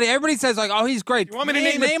somebody. Everybody says like, oh, he's great. You want me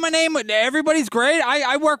to name a name? Everybody's great.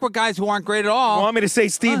 I work with guys who aren't great at all. You want me to say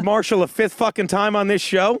Steve Marshall a fifth fucking time on this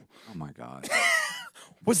show? Oh my God.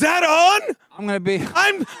 Was that on? I'm gonna be.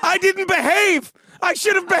 I didn't behave. I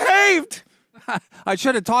should have behaved. I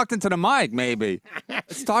should have talked into the mic, maybe.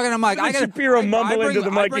 It's talking to Mike. I got Shapiro mumble into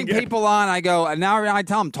the mic I bring again. people on. I go, and now I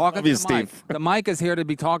tell them, talk into the mic. Steve. The mic is here to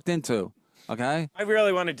be talked into. Okay. I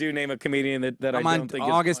really want to name a comedian that I I'm on don't think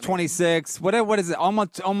August is funny. 26th. What is it?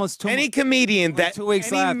 Almost 2 Any comedian that 2 weeks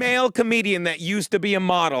any left. male comedian that used to be a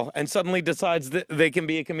model and suddenly decides that they can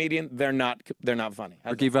be a comedian, they're not funny.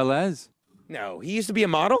 Ricky Velez. No, he used to be a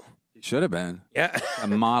model. He should have been. Yeah, A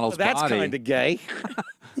model's well, that's body. kind of gay.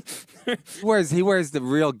 He wears the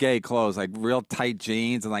real gay clothes, like real tight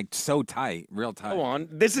jeans and like so tight, real tight. Go on.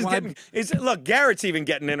 This is When getting. Look, Garrett's even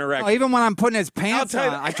getting interactive. Oh, even when I'm putting his pants tell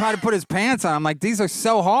on, you- I try to put his pants on. I'm like, these are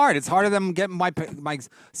so hard. It's harder than getting my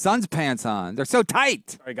son's pants on. They're so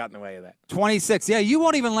tight. I got in the way of that. 26. Yeah, you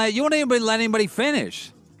won't even let anybody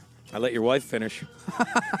finish. I let your wife finish.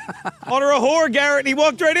 Called her a whore, Garrett, and he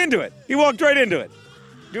walked right into it.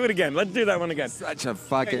 Do it again. Let's do that one again. Such a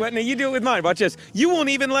fucking. Wait, now you do it with mine. Watch this. You won't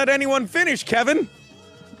even let anyone finish, Kevin.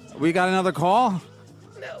 We got another call?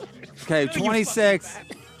 No. Okay, 26.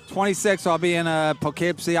 26, I'll be in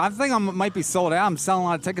Poughkeepsie. I think I might be sold out. I'm selling a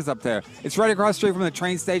lot of tickets up there. It's right across the street from the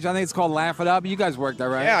train station. I think it's called Laugh It Up. You guys work there,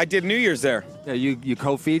 right? Yeah, I did New Year's there. Yeah, you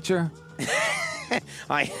co-feature?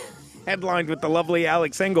 I headlined with the lovely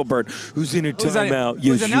Alex Engelbert, who's in a timeout.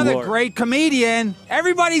 Who's Yes, another you are. great comedian.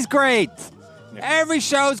 Everybody's great. Every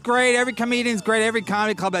show's great. Every comedian's great. Every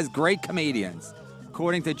comedy club has great comedians,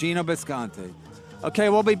 according to Geno Bisconte. Okay,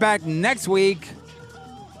 we'll be back next week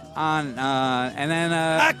on, and then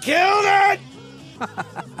I killed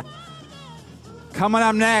it! coming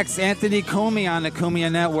up next, Anthony Cumia on the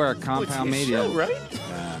Cumia Network, Compound It's his Media. show, right?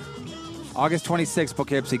 August 26th,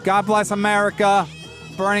 Poughkeepsie. God bless America.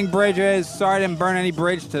 Burning bridges. Sorry I didn't burn any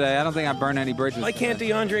bridge today. I don't think I burned any bridges. Why can't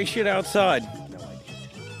today. DeAndre shit outside?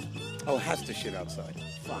 Oh, it has to shit outside.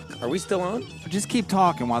 Fuck. Are we still on? Just keep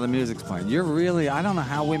talking while the music's playing. You're really, I don't know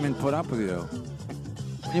how women put up with you.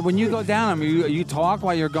 When you go down on them, you talk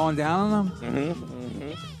while you're going down on them?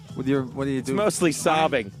 Mm-hmm. With your, what do you do? It's mostly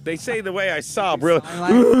sobbing. They say the way I sob really,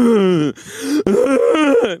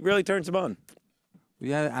 really turns them on.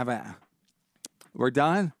 Yeah, we're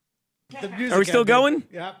done? Are we still going?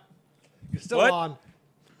 Yeah. You're still What? on.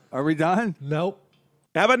 Are we done? Nope.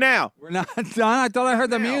 How about now? We're not done? I thought I heard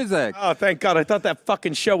the music. Oh, thank God. I thought that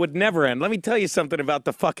fucking show would never end. Let me tell you something about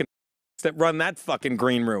the fucking that run that fucking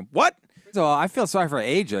green room. What? So I feel sorry for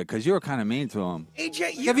AJ because you were kind of mean to him.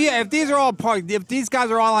 AJ, If these are all if these guys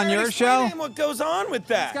are all on your show, what goes on with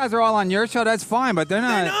that? these guys are all on your show. That's fine, but they're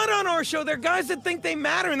They're not. not on our show. They're guys that think they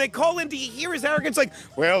matter, and they call in to hear his arrogance. Like,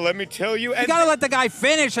 well, let me tell you. You gotta let the guy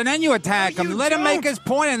finish, and then you attack him. You Let him make don't. his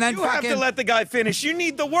point, and then You have fucking. to let the guy finish. You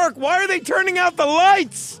need the work. Why are they turning out the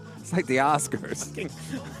lights? It's like the Oscars.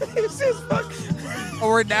 This is fuck.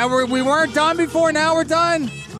 We weren't done before. Now we're done.